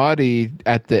Dottie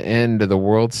at the end of the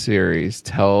World Series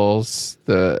tells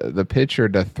the pitcher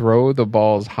to throw the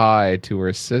balls high to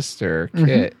her sister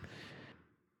Kit,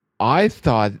 I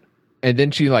thought. And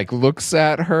then she looks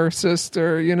at her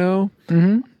sister,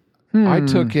 I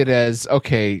took it as,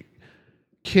 okay,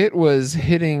 Kit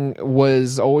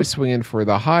was always swinging for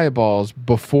the high balls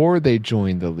before they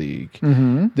joined the league.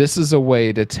 This is a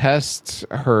way to test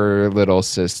her little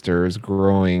sister's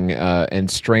growing and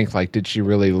strength. Like, did she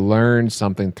really learn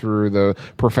something through the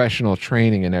professional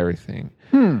training and everything?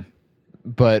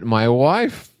 But my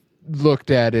wife looked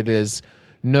at it as,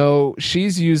 no,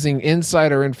 she's using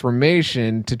insider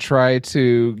information to try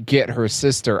to get her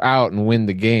sister out and win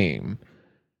the game.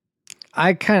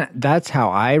 That's how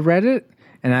I read it.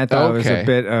 And I thought it was a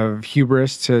bit of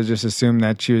hubris to just assume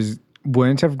that she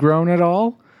wouldn't have grown at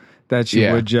all. That she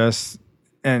would just,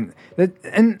 and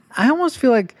I almost feel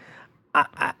like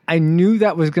I knew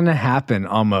that was going to happen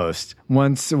almost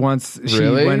once she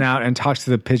went out and talked to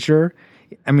the pitcher.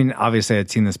 I mean, obviously I'd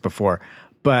seen this before,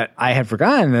 but I had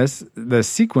forgotten the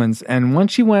sequence. And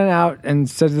once she went out and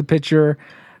said to the pitcher,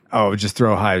 "Oh, just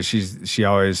throw high." She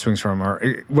always swings from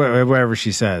her, whatever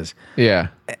she says. Yeah,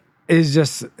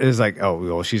 is like, oh,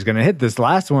 well, she's going to hit this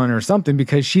last one or something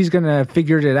because she's going to have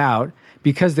figured it out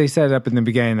because they set it up in the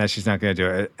beginning that she's not going to do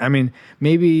it. I mean,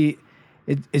 maybe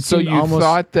it. So you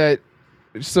thought that?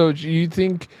 So do you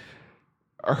think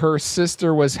her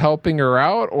sister was helping her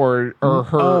out, or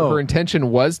her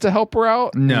intention was to help her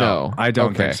out? No, I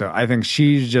don't think so. I think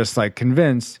she's just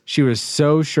convinced. She was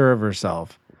so sure of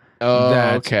herself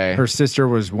that her sister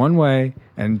was one way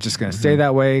and just going to stay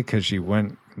that way because she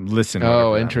wouldn't listen.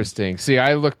 Oh, interesting. See,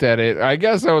 I looked at it. I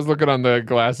guess I was looking on the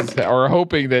glasses or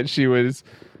hoping that she was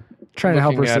trying to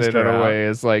help her sister in a way.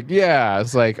 It's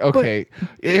okay,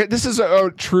 this is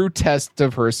a true test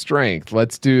of her strength.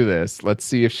 Let's do this. Let's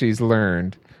see if she's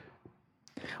learned.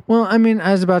 Well, I mean,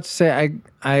 I was about to say,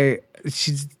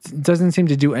 she doesn't seem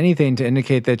to do anything to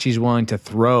indicate that she's willing to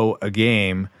throw a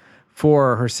game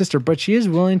for her sister, but she is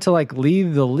willing to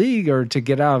leave the league or to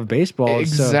get out of baseball.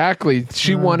 Exactly. So,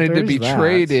 she wanted to be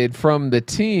traded from the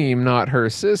team, not her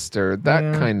sister.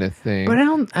 That kind of thing. But I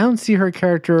don't see her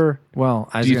character.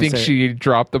 Well, do you think she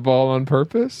dropped the ball on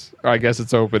purpose? I guess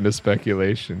it's open to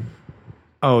speculation.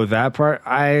 Oh, that part?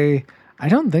 I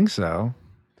don't think so.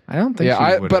 I don't think.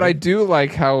 Yeah, but I do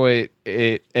like how it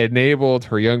enabled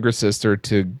her younger sister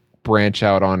to branch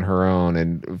out on her own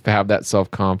and have that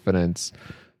self-confidence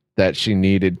that she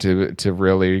needed to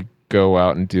really go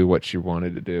out and do what she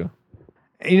wanted to do.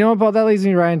 You know what, Paul? That leads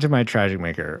me right into my tragic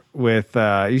maker. With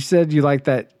you said you liked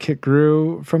that Kit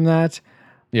grew from that.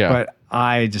 Yeah. But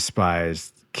I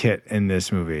despised Kit in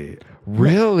this movie.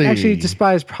 Really? Actually,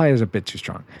 despise probably is a bit too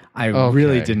strong. I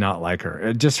really did not like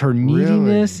her. Just her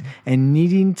neediness and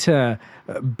needing to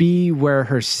be where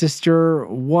her sister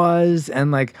was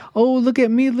and oh, look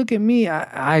at me.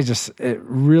 It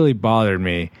really bothered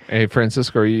me. Hey,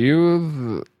 Francisco, are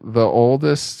you the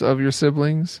oldest of your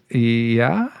siblings?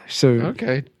 Yeah. So,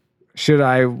 okay. Should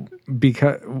I,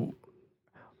 because,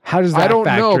 how does that I don't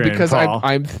know in, because Paul?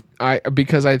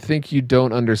 Because I think you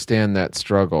don't understand that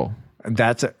struggle.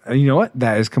 You know what?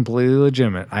 That is completely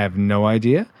legitimate. I have no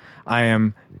idea.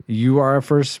 You are a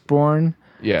firstborn.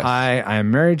 Yes. I am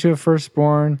married to a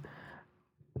firstborn.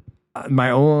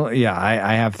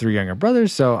 I have 3 younger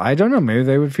brothers, so I don't know. Maybe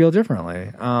they would feel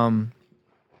differently.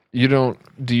 You don't,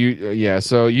 do you, yeah,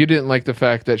 so you didn't like the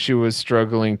fact that she was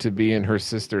struggling to be in her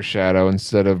sister's shadow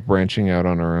instead of branching out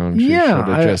on her own. She should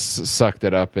have just sucked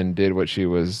it up and did what she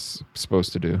was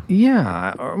supposed to do.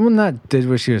 Yeah, well, not did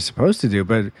what she was supposed to do,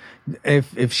 but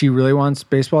if she really wants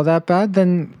baseball that bad,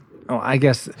 then I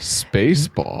guess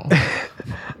Spaceball.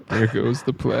 There goes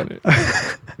the planet.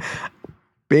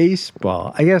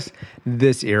 Baseball. I guess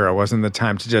this era wasn't the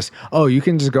time to just, you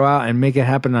can just go out and make it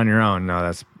happen on your own. No,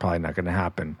 that's probably not going to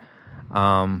happen.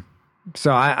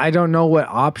 So I don't know what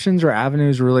options or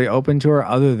avenues really open to her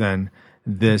other than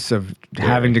this of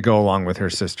having to go along with her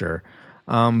sister.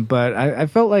 But I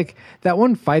felt like that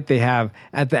one fight they have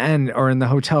at the end or in the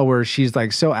hotel where she's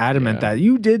like so adamant that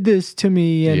you did this to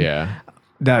me. And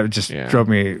that just drove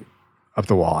me up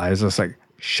the wall. I was just like,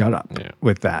 shut up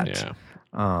with that. Yeah.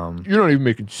 You're not even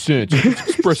making sense. You're just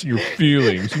expressing your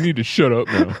feelings. You need to shut up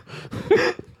now.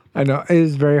 I know it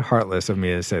is very heartless of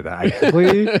me to say that. I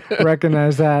completely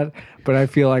recognize that, but I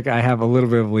feel like I have a little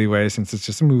bit of leeway since it's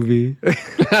just a movie.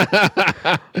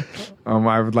 I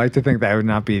would like to think that I would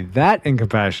not be that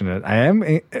incompassionate. I am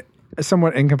a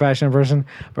somewhat incompassionate person,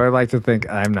 but I'd like to think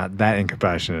I'm not that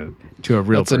incompassionate to a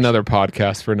real person. That's another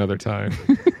podcast for another time.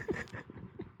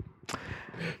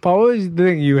 Paul, what was the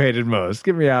thing you hated most?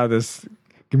 Get me out of this.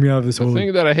 Get me out of this The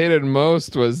thing that I hated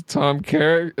most was Tom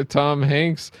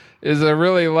Hanks is a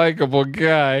really likable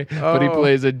guy, but he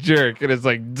plays a jerk. And it's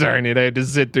like, darn it, I had to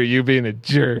sit through you being a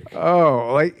jerk.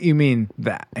 Oh, like you mean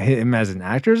that him as an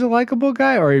actor is a likable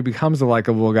guy, or he becomes a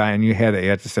likable guy and you have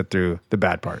to sit through the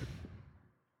bad part?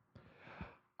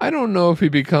 I don't know if he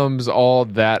becomes all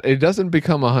that. It doesn't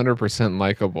become 100%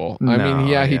 likable. No, I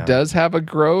mean, he does have a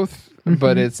growth,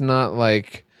 but it's not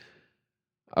like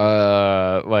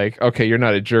okay, you're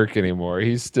not a jerk anymore.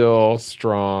 He's still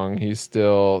strong. He's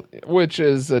still, which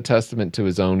is a testament to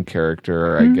his own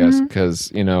character, I guess, because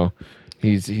he'll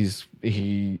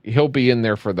be in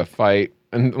there for the fight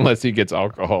unless he gets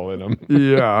alcohol in him.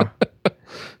 Yeah.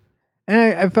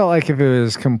 And I felt like if it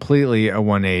was completely a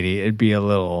 180, it'd be a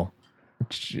little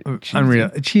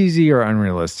cheesy or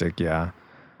unrealistic. Yeah.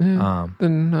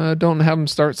 Then don't have him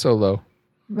start so low.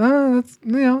 That's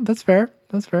fair.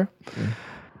 That's fair. Yeah.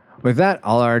 With that,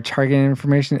 all our targeting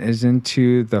information is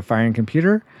into the firing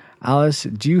computer. Alice,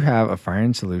 do you have a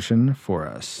firing solution for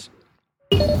us?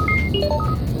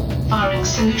 Firing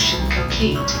solution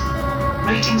complete.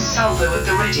 Rating salvo at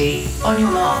the ready. On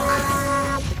your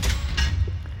mark.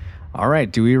 All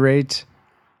right. Do we rate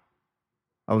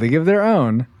A League of Their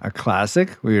Own a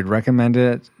classic? We would recommend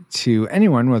it to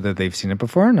anyone, whether they've seen it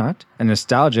before or not. A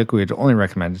nostalgic, we would only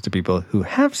recommend it to people who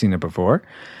have seen it before.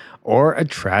 Or a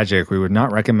tragic, we would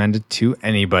not recommend it to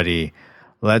anybody.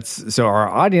 So our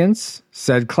audience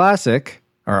said classic,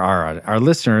 or our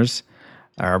listeners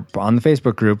are on the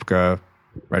Facebook group. Go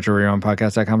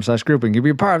retrorewindpodcast.com/group and give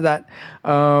you a part of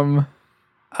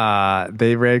that.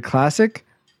 They rated classic.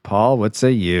 Paul, what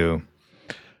say you?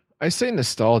 I say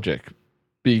nostalgic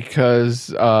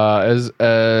because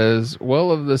as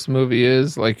well of this movie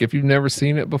is, like, if you've never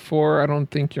seen it before, I don't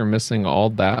think you're missing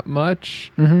all that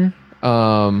much. Mm-hmm.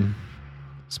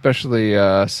 Especially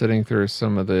sitting through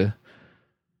some of the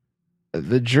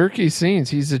jerky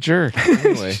scenes. He's a jerk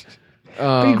anyway.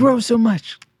 But he grows so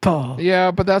much, Paul.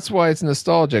 Yeah, but that's why it's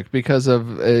nostalgic, because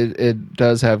of it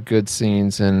does have good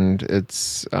scenes, and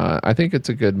it's I think it's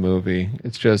a good movie.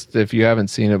 It's just, if you haven't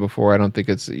seen it before, I don't think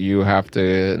you have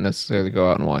to necessarily go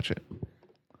out and watch it.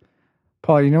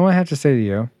 Paul, you know what I have to say to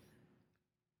you?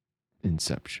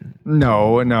 Inception.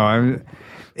 No.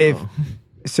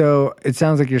 So it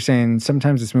sounds like you're saying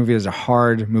sometimes this movie is a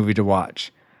hard movie to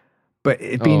watch, but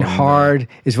it being hard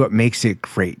is what makes it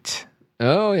great.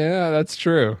 Oh, yeah, that's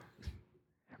true.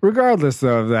 Regardless,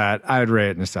 though, of that, I would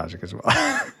rate it nostalgic as well.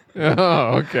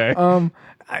 Oh, okay.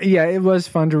 Yeah, it was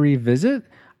fun to revisit.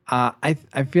 I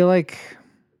feel like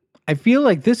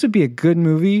this would be a good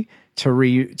movie to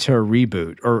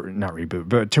reboot, or not reboot,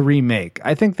 but to remake.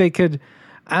 I think they could,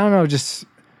 I don't know, just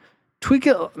tweak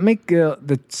it, make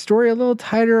the story a little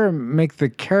tighter, make the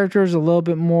characters a little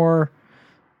bit more,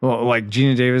 well, like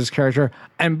Geena Davis' character.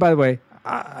 And by the way,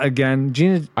 again,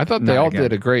 I thought they all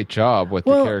did a great job with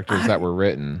the characters that were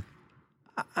written.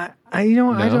 I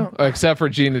don't, except for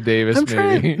Geena Davis.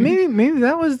 Maybe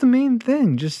that was the main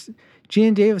thing, just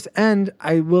Geena Davis. And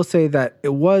I will say that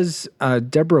it was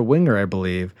Deborah Winger, I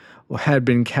believe, had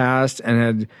been cast and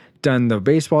had done the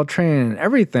baseball training and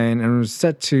everything, and was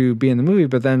set to be in the movie,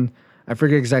 but then I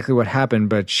forget exactly what happened,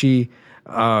 but she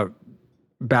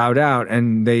bowed out,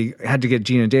 and they had to get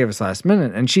Geena Davis last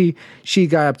minute, and she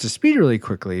got up to speed really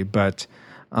quickly. But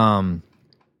for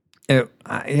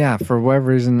whatever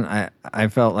reason, I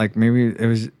felt like maybe it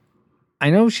was I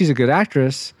know she's a good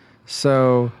actress,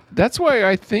 so That's why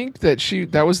I think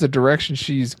that was the direction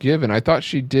she's given. I thought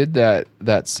she did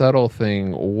that subtle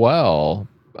thing well.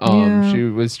 Yeah. She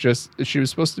was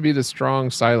supposed to be the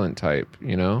strong silent type,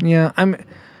 you know? yeah,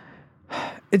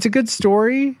 it's a good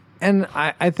story, and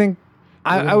I think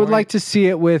I would like to see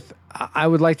it with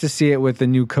a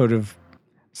new coat of.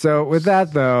 So with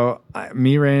that though,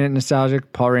 me rating it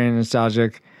nostalgic, Paul rating it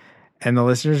nostalgic, and the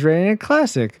listeners rating it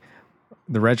classic.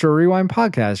 The Retro Rewind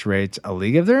podcast rates A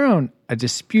League of Their Own a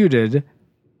disputed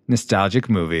nostalgic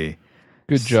movie.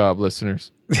 Good job,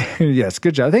 listeners. Yes,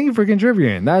 good job. Thank you for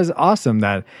contributing. That is awesome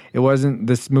that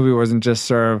this movie wasn't just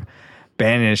sort of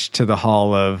banished to the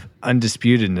hall of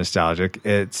undisputed nostalgic.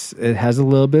 It has a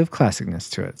little bit of classicness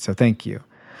to it. So thank you.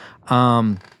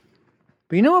 But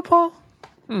you know what, Paul?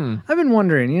 I've been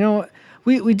wondering,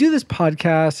 we do this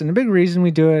podcast, and a big reason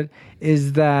we do it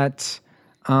is that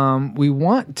we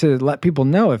want to let people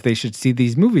know if they should see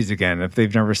these movies again, if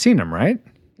they've never seen them, right?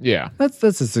 Yeah. That's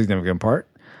a significant part.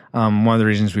 One of the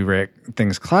reasons we rate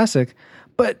things classic,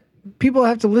 but people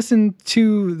have to listen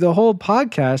to the whole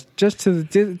podcast just to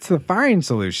the firing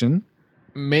solution.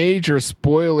 Major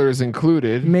spoilers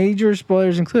included. I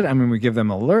mean, we give them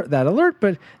that alert,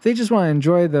 but they just want to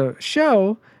enjoy the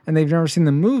show and they've never seen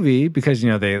the movie because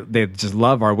they just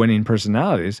love our winning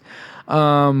personalities.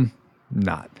 Then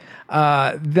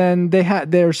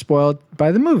they're spoiled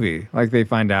by the movie. Like they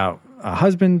find out a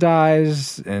husband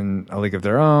dies in A League of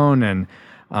Their Own, and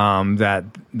that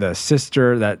the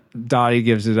sister, that Dottie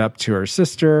gives it up to her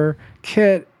sister,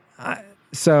 Kit.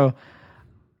 So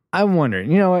I'm wondering,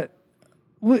 you know what?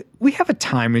 We have a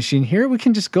time machine here. We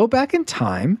can just go back in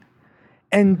time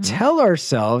and tell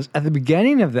ourselves at the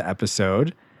beginning of the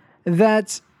episode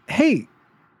that, hey,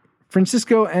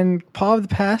 Francisco and Paul of the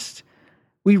past,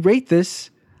 we rate this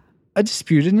a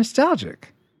disputed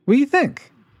nostalgic. What do you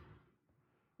think?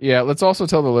 Yeah, let's also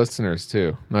tell the listeners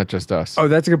too, not just us. Oh,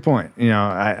 that's a good point.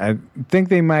 I think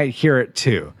they might hear it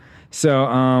too.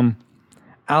 So,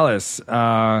 Alice,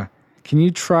 can you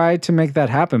try to make that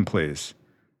happen, please?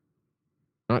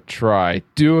 Not try.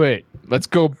 Do it. Let's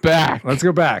go back. Let's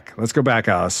go back,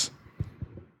 Alice.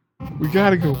 We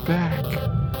gotta go back.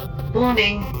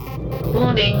 Warning.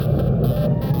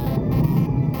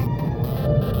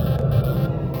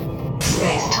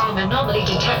 Space-time anomaly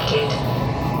detected.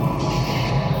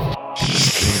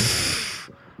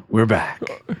 We're back.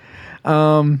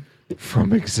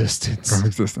 From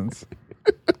existence.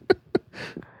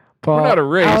 Paul, We're not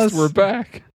erased. Alice, We're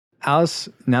back. Alice,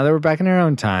 now that we're back in our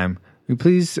own time, will you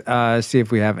please see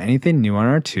if we have anything new on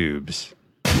our tubes?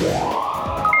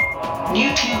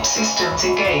 New tube systems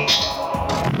engaged.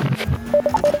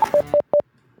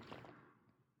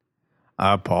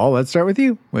 Paul, let's start with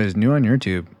you. What is new on your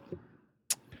tube?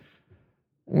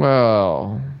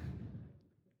 Well,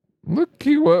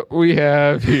 looky what we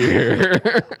have here.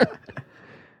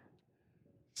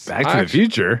 Back to the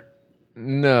Future?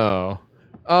 No.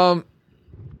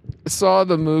 Saw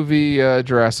the movie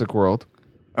Jurassic World.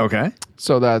 Okay.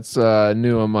 So that's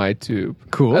new on my tube.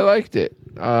 Cool. I liked it.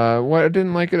 I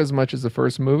didn't like it as much as the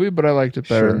first movie, but I liked it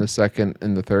better than the second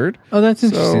and the third. Oh, that's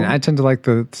interesting. I tend to like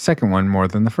the second one more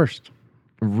than the first.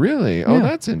 Really? Oh, Yeah.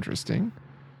 that's interesting.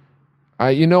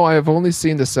 I've only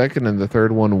seen the second and the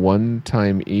third one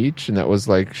time each, and that was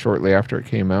like shortly after it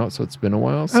came out, so it's been a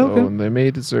while. So Okay. they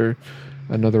may deserve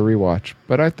another rewatch,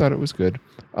 but I thought it was good.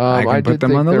 I can put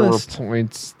them on the list. Were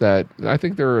points that I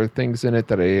think there were things in it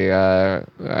that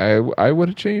I would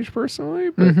have changed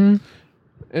personally, but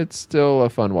it's still a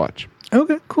fun watch.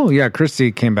 Okay, cool. Yeah,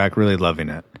 Christy came back really loving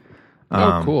it.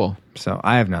 Cool. So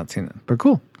I have not seen it, but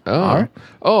cool. Oh, All right.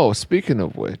 Oh, speaking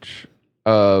of which,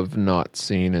 of not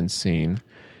seen and seen,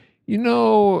 you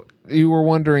were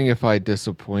wondering if I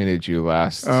disappointed you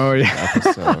last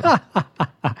episode.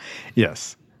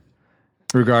 Yes.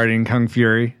 Regarding Kung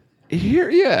Fury.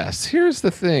 Here's the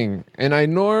thing, and I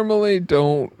normally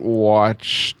don't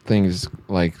watch things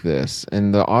like this,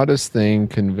 and the oddest thing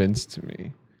convinced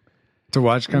me. To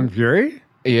watch Kung Fury?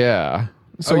 Yeah.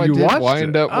 So Oh, I you did watched wind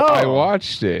it? up. Oh. I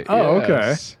watched it. Oh,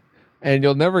 yes. And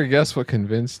you'll never guess what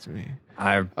convinced me.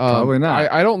 I probably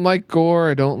not. I don't like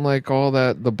gore. I don't like all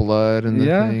that, the blood and the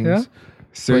things. Yeah.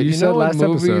 So But you said in last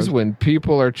movies episode. when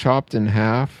people are chopped in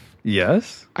half,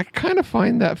 Yes. I kind of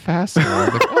find that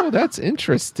fascinating. Like, oh, that's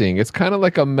interesting. It's kind of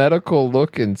like a medical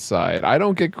look inside. I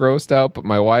don't get grossed out, but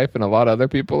my wife and a lot of other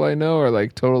people I know are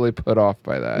like totally put off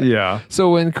by that. Yeah.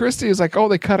 So when Christy is like, oh,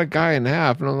 they cut a guy in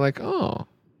half, and I'm like, oh,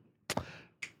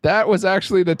 that was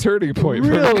actually the turning point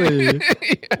for me. Really?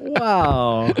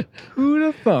 Wow. Who'd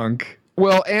have thunk?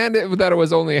 Well, and that it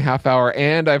was only a half hour,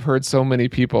 and I've heard so many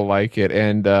people like it.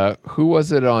 And who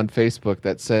was it on Facebook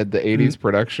that said the 80s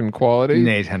production quality?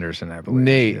 Nate Henderson, I believe.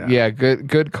 Nate, yeah,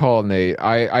 good call, Nate.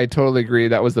 I totally agree.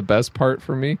 That was the best part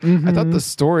for me. I thought the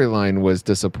storyline was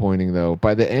disappointing, though.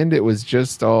 By the end, it was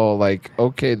just all like,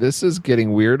 okay, this is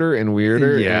getting weirder and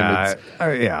weirder. Yeah,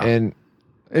 and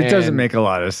it doesn't make a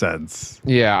lot of sense.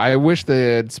 Yeah, I wish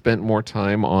they had spent more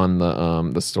time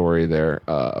on the story there,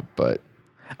 but.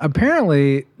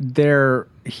 Apparently,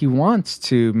 he wants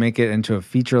to make it into a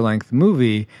feature-length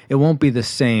movie. It won't be the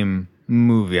same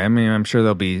movie. I mean, I'm sure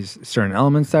there'll be certain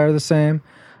elements that are the same,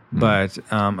 but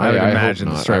I would imagine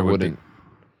the story would be.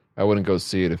 I wouldn't go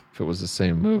see it if it was the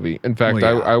same movie. In fact,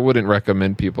 Well, yeah. I wouldn't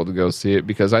recommend people to go see it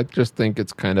because I just think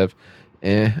it's kind of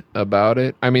about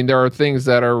it. I mean, there are things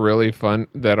that are really fun,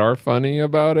 that are funny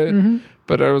about it,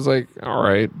 but I was like, all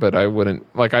right, but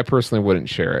I personally wouldn't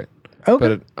share it. Okay.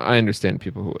 But I understand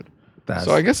people who would.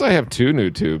 So I guess I have 2 new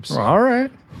tubes. Well, all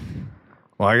right.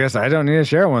 Well, I guess I don't need to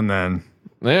share one then.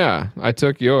 Yeah, I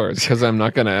took yours because I'm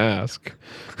not going to ask.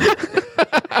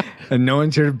 And no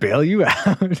one's here to bail you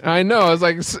out. I know. I was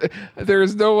like,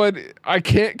 there's no one. I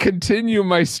can't continue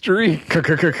my streak.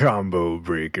 Combo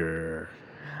breaker.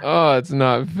 Oh, it's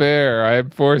not fair. I'm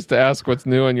forced to ask what's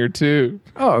new on your tube.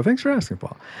 Oh, thanks for asking,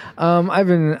 Paul. I've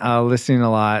been listening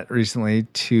a lot recently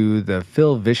to the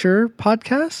Phil Vischer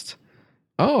podcast.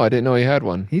 Oh, I didn't know he had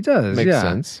one. He does. Makes yeah.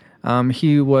 sense.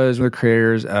 He was one of the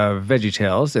creators of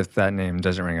VeggieTales, if that name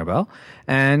doesn't ring a bell.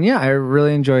 And yeah, I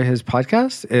really enjoy his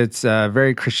podcast. It's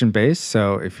very Christian based.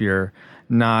 So if you're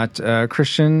not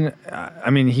Christian, I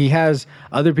mean, he has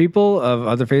other people of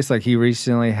other faiths. Like he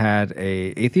recently had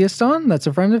a atheist on that's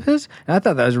a friend of his. And I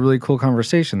thought that was a really cool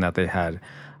conversation that they had.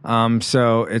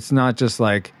 So it's not just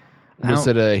like, Was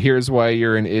it a here's why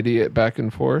you're an idiot back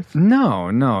and forth? No,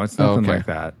 it's nothing okay. like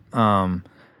that.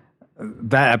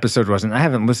 That episode wasn't. I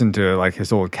haven't listened to like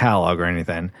his old catalog or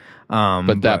anything.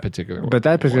 But that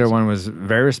particular one was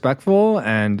very respectful,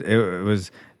 and it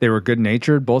was. They were good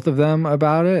natured, both of them,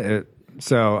 about it.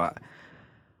 So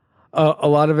a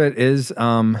lot of it is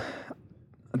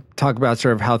talk about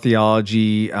sort of how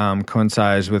theology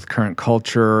coincides with current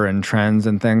culture and trends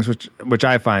and things, which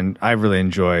I find I really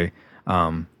enjoy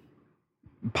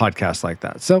podcasts like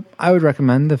that. So I would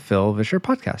recommend the Phil Vischer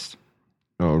podcast.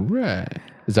 All right.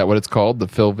 Is that what it's called? The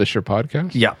Phil Vischer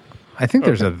podcast? Yeah. I think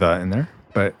there's a "the" in there,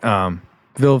 but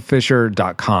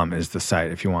philvischer.com is the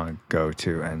site if you want to go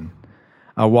to and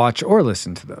watch or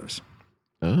listen to those.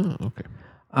 Oh, okay.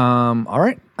 All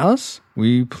right, Alice, will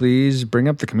you please bring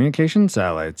up the communication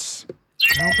satellites?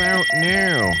 How about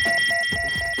now?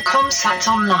 Comsat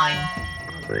online.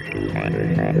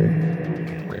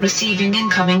 Receiving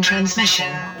incoming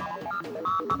transmission.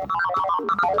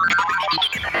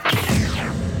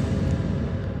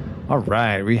 All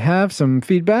right, we have some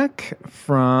feedback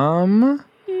from...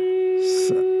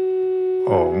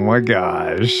 Oh my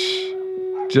gosh.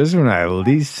 Just when I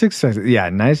least expected. Yeah,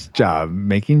 nice job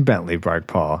making Bentley bark,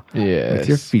 Paul. Yes. With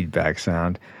your feedback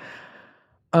sound.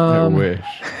 I wish.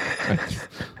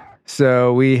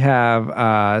 So we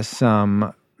have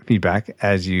some feedback,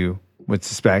 as you would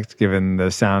suspect, given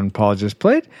the sound Paul just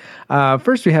played.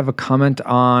 First, we have a comment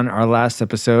on our last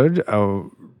episode,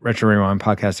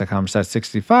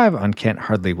 RetroRewindPodcast.com/65 on Can't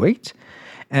Hardly Wait.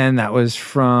 And that was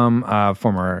from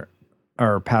former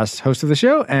or past host of the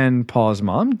show and Paul's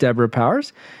mom, Deborah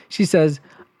Powers. She says,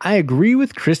 I agree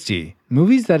with Christy.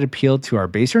 Movies that appeal to our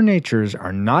baser natures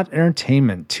are not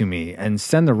entertainment to me and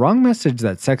send the wrong message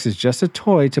that sex is just a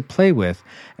toy to play with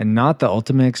and not the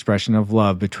ultimate expression of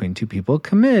love between two people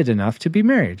committed enough to be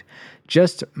married.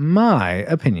 Just my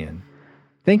opinion.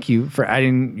 Thank you for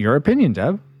adding your opinion,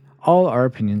 Deb. All our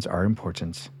opinions are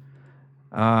important.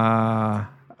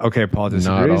 Okay, Paul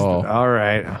disagrees. Not all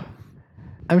right.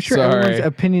 I'm sure everyone's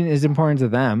opinion is important to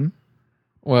them.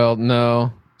 Well,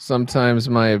 no. Sometimes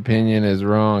my opinion is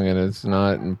wrong and it's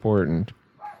not important.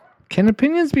 Can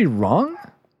opinions be wrong?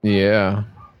 Yeah.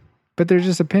 But they're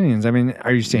just opinions. I mean,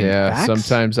 are you saying facts?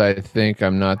 Sometimes I think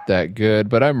I'm not that good,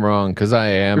 but I'm wrong because I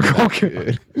am that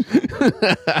good.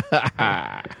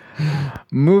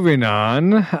 Moving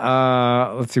on.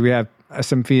 Let's see. We have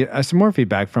some more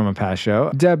feedback from a past show.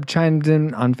 Deb chimed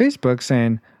in on Facebook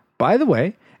saying, by the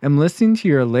way, I'm listening to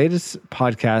your latest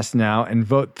podcast now and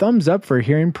vote thumbs up for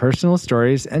hearing personal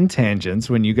stories and tangents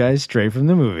when you guys stray from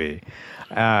the movie.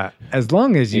 As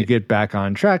long as you get back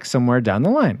on track somewhere down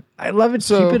the line. I love it.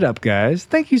 Keep it up, guys.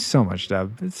 Thank you so much,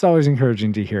 Deb. It's always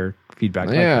encouraging to hear feedback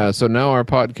like that. So now our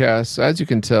podcast, as you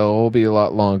can tell, will be a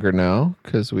lot longer now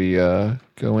because we go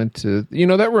into...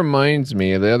 that reminds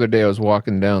me, the other day I was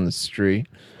walking down the street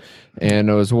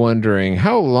and I was wondering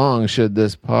how long should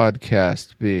this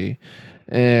podcast be?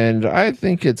 And I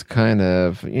think it's kind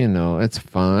of, it's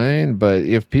fine, but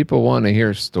if people want to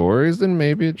hear stories, then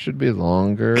maybe it should be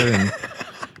longer. And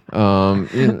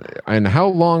and how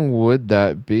long would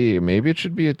that be? Maybe it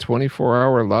should be a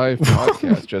 24-hour live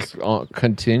podcast, just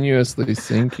continuously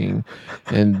syncing.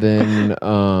 And then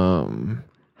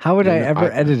how would I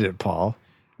ever edit it, Paul?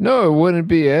 No, it wouldn't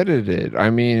be edited. I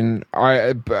mean,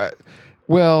 I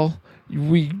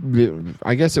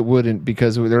guess it wouldn't,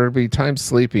 because there would be time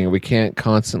sleeping and we can't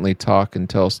constantly talk and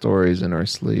tell stories in our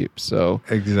sleep. So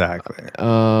exactly.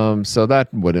 So that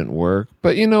wouldn't work.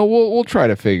 But we'll try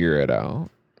to figure it out.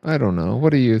 I don't know.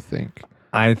 What do you think?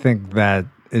 I think that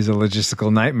is a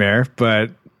logistical nightmare,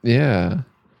 but yeah,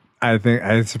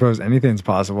 I suppose anything's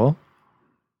possible.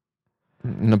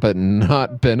 No, but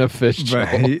not beneficial.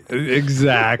 Right.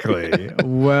 Exactly.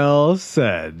 Well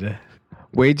said.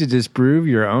 Way to disprove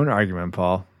your own argument,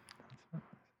 Paul.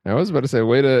 I was about to say,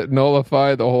 way to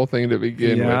nullify the whole thing to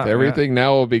begin with. Everything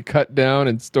now will be cut down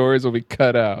and stories will be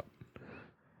cut out.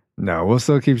 No, we'll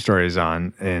still keep stories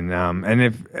on, and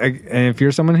if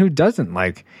you're someone who doesn't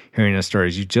like hearing the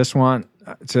stories, you just want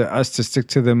us to stick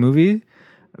to the movie,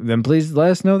 then please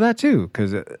let us know that too,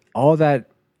 because all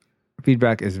that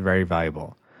feedback is very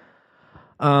valuable.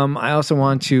 I also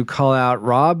want to call out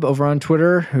Rob over on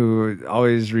Twitter, who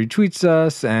always retweets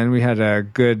us, and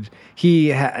he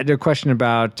had a question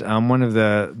about one of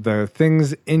the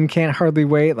things in Can't Hardly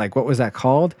Wait, like what was that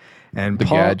called? And the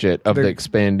gadget of the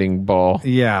expanding ball.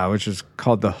 Yeah, which is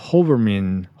called the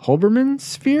Holberman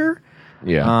Sphere.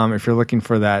 Yeah. If you're looking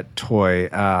for that toy.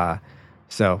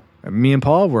 So me and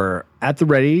Paul were at the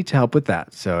ready to help with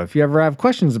that. So if you ever have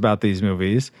questions about these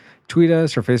movies, tweet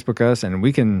us or Facebook us, and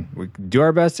we can do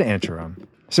our best to answer them.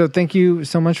 So thank you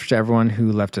so much to everyone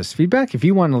who left us feedback. If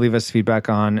you want to leave us feedback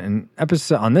on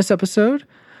this episode,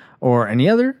 or any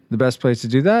other, the best place to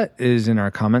do that is in our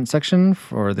comment section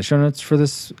for the show notes for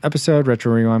this episode,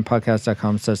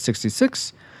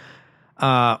 retrorewindpodcast.com/66,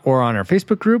 or on our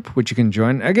Facebook group, which you can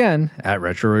join again at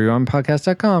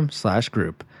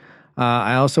retrorewindpodcast.com/group.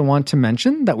 I also want to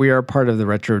mention that we are part of the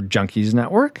Retro Junkies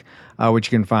Network,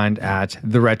 which you can find at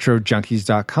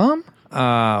theretrojunkies.com.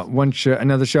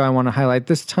 Another show I want to highlight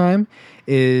this time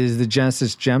is the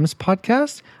Genesis Gems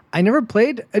podcast. I never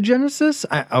played a Genesis.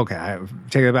 I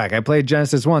take it back. I played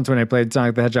Genesis once when I played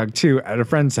Sonic the Hedgehog 2 at a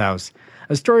friend's house.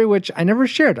 A story which I never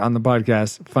shared on the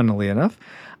podcast, funnily enough.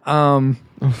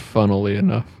 Funnily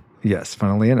enough. Yes,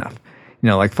 funnily enough.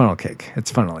 Like funnel cake. It's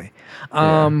funnily.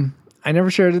 I never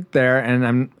shared it there,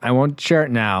 and I won't share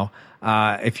it now.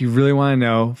 If you really want to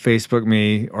know, Facebook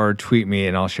me or tweet me,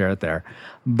 and I'll share it there.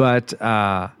 But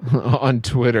on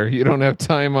Twitter, you don't have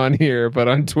time on here, but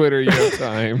on Twitter you have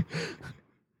time.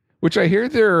 Which I hear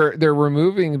they're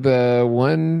removing the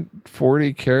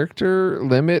 140 character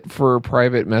limit for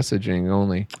private messaging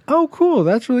only. Oh, cool.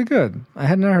 That's really good. I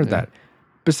had not heard that.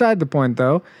 Beside the point,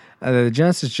 though, the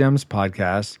Genesis Gems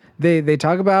podcast, they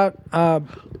talk about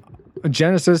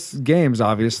Genesis games,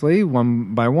 obviously,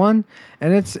 one by one,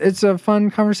 and it's a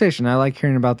fun conversation. I like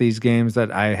hearing about these games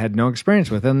that I had no experience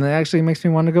with, and it actually makes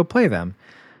me want to go play them.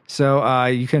 So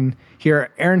you can hear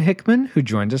Aaron Hickman, who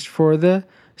joined us for the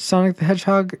Sonic the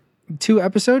Hedgehog 2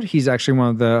 episode. He's actually one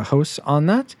of the hosts on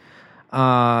that.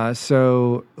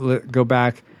 So go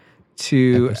back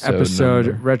to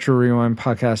episode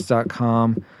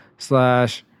retrorewindpodcast.com//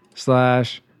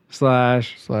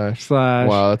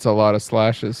 Wow, that's a lot of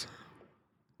slashes.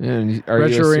 And are you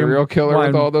a serial killer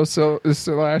with all those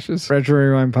slashes?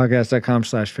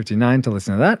 retrorewindpodcast.com/59 to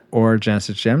listen to that, or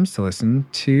Genesis Gems to listen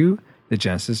to the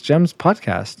Genesis Gems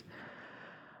podcast.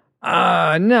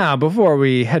 Now, before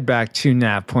we head back to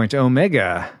Nav Point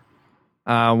Omega,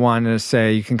 I want to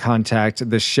say you can contact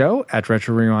the show at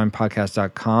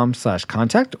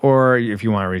retrorewindpodcast.com/contact, or if you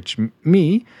want to reach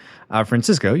me,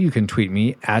 Francisco, you can tweet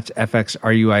me at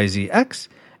FXRUIZX.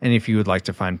 And if you would like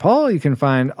to find Paul, you can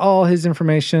find all his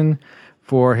information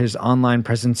for his online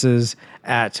presences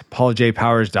at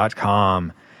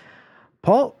pauljpowers.com.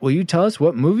 Paul, will you tell us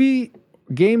what movie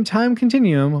game time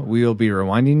continuum we will be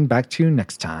rewinding back to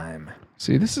next time?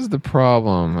 See, this is the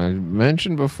problem. I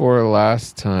mentioned before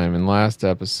last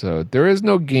episode, there is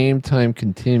no game time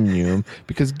continuum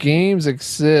because games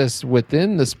exist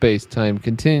within the space-time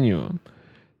continuum.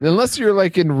 Unless you're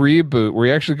like in Reboot, where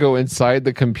you actually go inside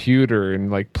the computer and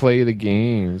like play the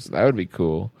games. That would be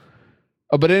cool.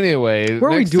 Oh, but anyway,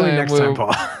 what are we doing next time,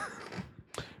 Paul?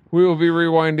 We will be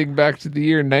rewinding back to the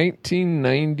year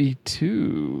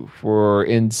 1992 for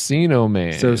Encino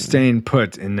Man. So staying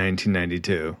put in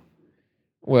 1992.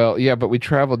 Well, yeah, but we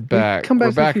traveled back. come back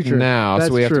We're to the back future. now, That's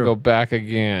so we have true. to go back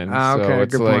again. Okay, so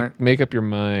it's good like point. make up your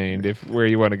mind if where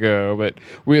you want to go, but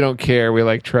we don't care. We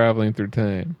like traveling through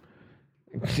time.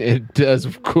 It does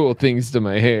cool things to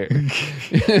my hair.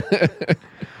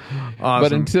 Awesome.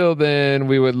 But until then,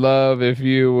 we would love if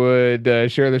you would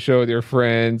share the show with your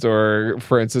friends, or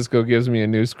Francisco gives me a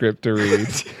new script to read.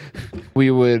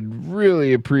 We would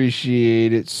really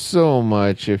appreciate it so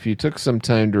much if you took some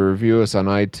time to review us on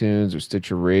iTunes or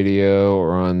Stitcher Radio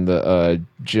or on the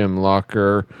Jim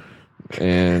Locker,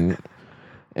 and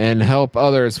help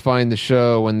others find the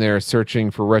show when they're searching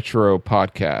for retro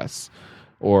podcasts.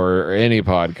 Or any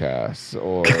podcasts,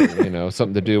 or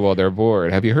something to do while they're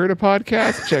bored. Have you heard a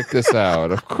podcast? Check this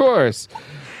out. Of course,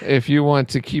 if you want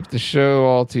to keep the show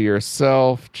all to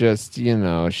yourself, just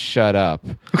shut up,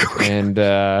 and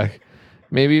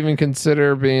maybe even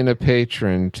consider being a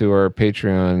patron to our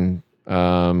Patreon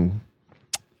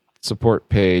support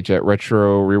page at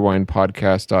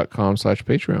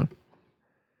retrorewindpodcast.com/Patreon.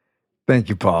 Thank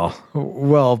you, Paul.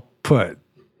 Well put.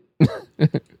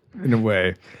 In a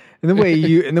way. In the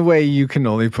way you can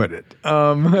only put it.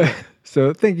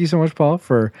 So thank you so much, Paul,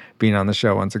 for being on the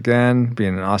show once again,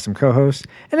 being an awesome co-host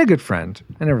and a good friend.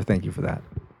 I never thank you for that.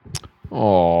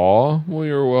 Aw, well,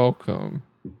 you're welcome.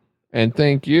 And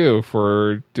thank you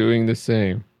for doing the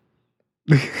same.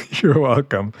 You're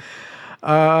welcome.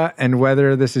 And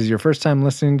whether this is your first time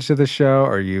listening to the show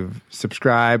or you've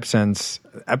subscribed since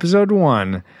episode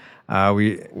 1,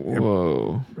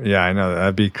 Whoa. Yeah, I know.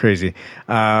 That'd be crazy.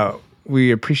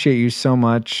 We appreciate you so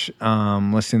much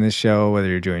listening to this show, whether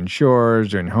you're doing chores,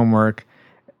 doing homework,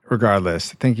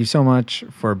 regardless. Thank you so much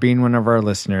for being one of our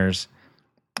listeners.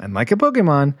 And like a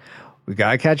Pokemon, we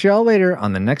got to catch you all later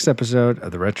on the next episode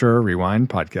of the Retro Rewind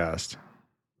Podcast.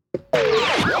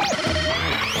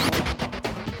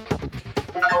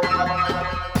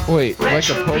 Wait, like a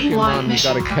Retro Rewind Pokemon, you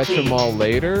mission gotta catch them all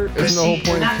later? Isn't the whole Proceed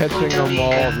point to of catching them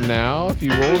all Navigator. now? If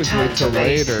you always wait till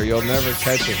later, you'll never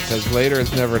catch it, because later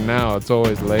is never now, it's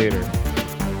always later.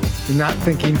 You're not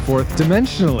thinking fourth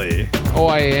dimensionally. Oh,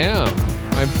 I am.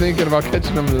 I'm thinking about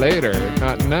catching them later,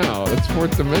 not now. That's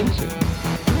fourth dimension.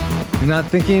 You're not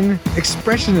thinking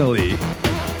expressionally.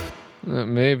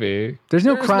 Maybe. There's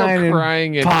no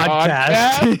crying in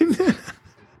podcasting.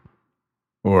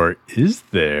 Or is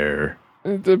there?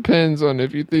 It depends on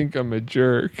if you think I'm a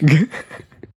jerk.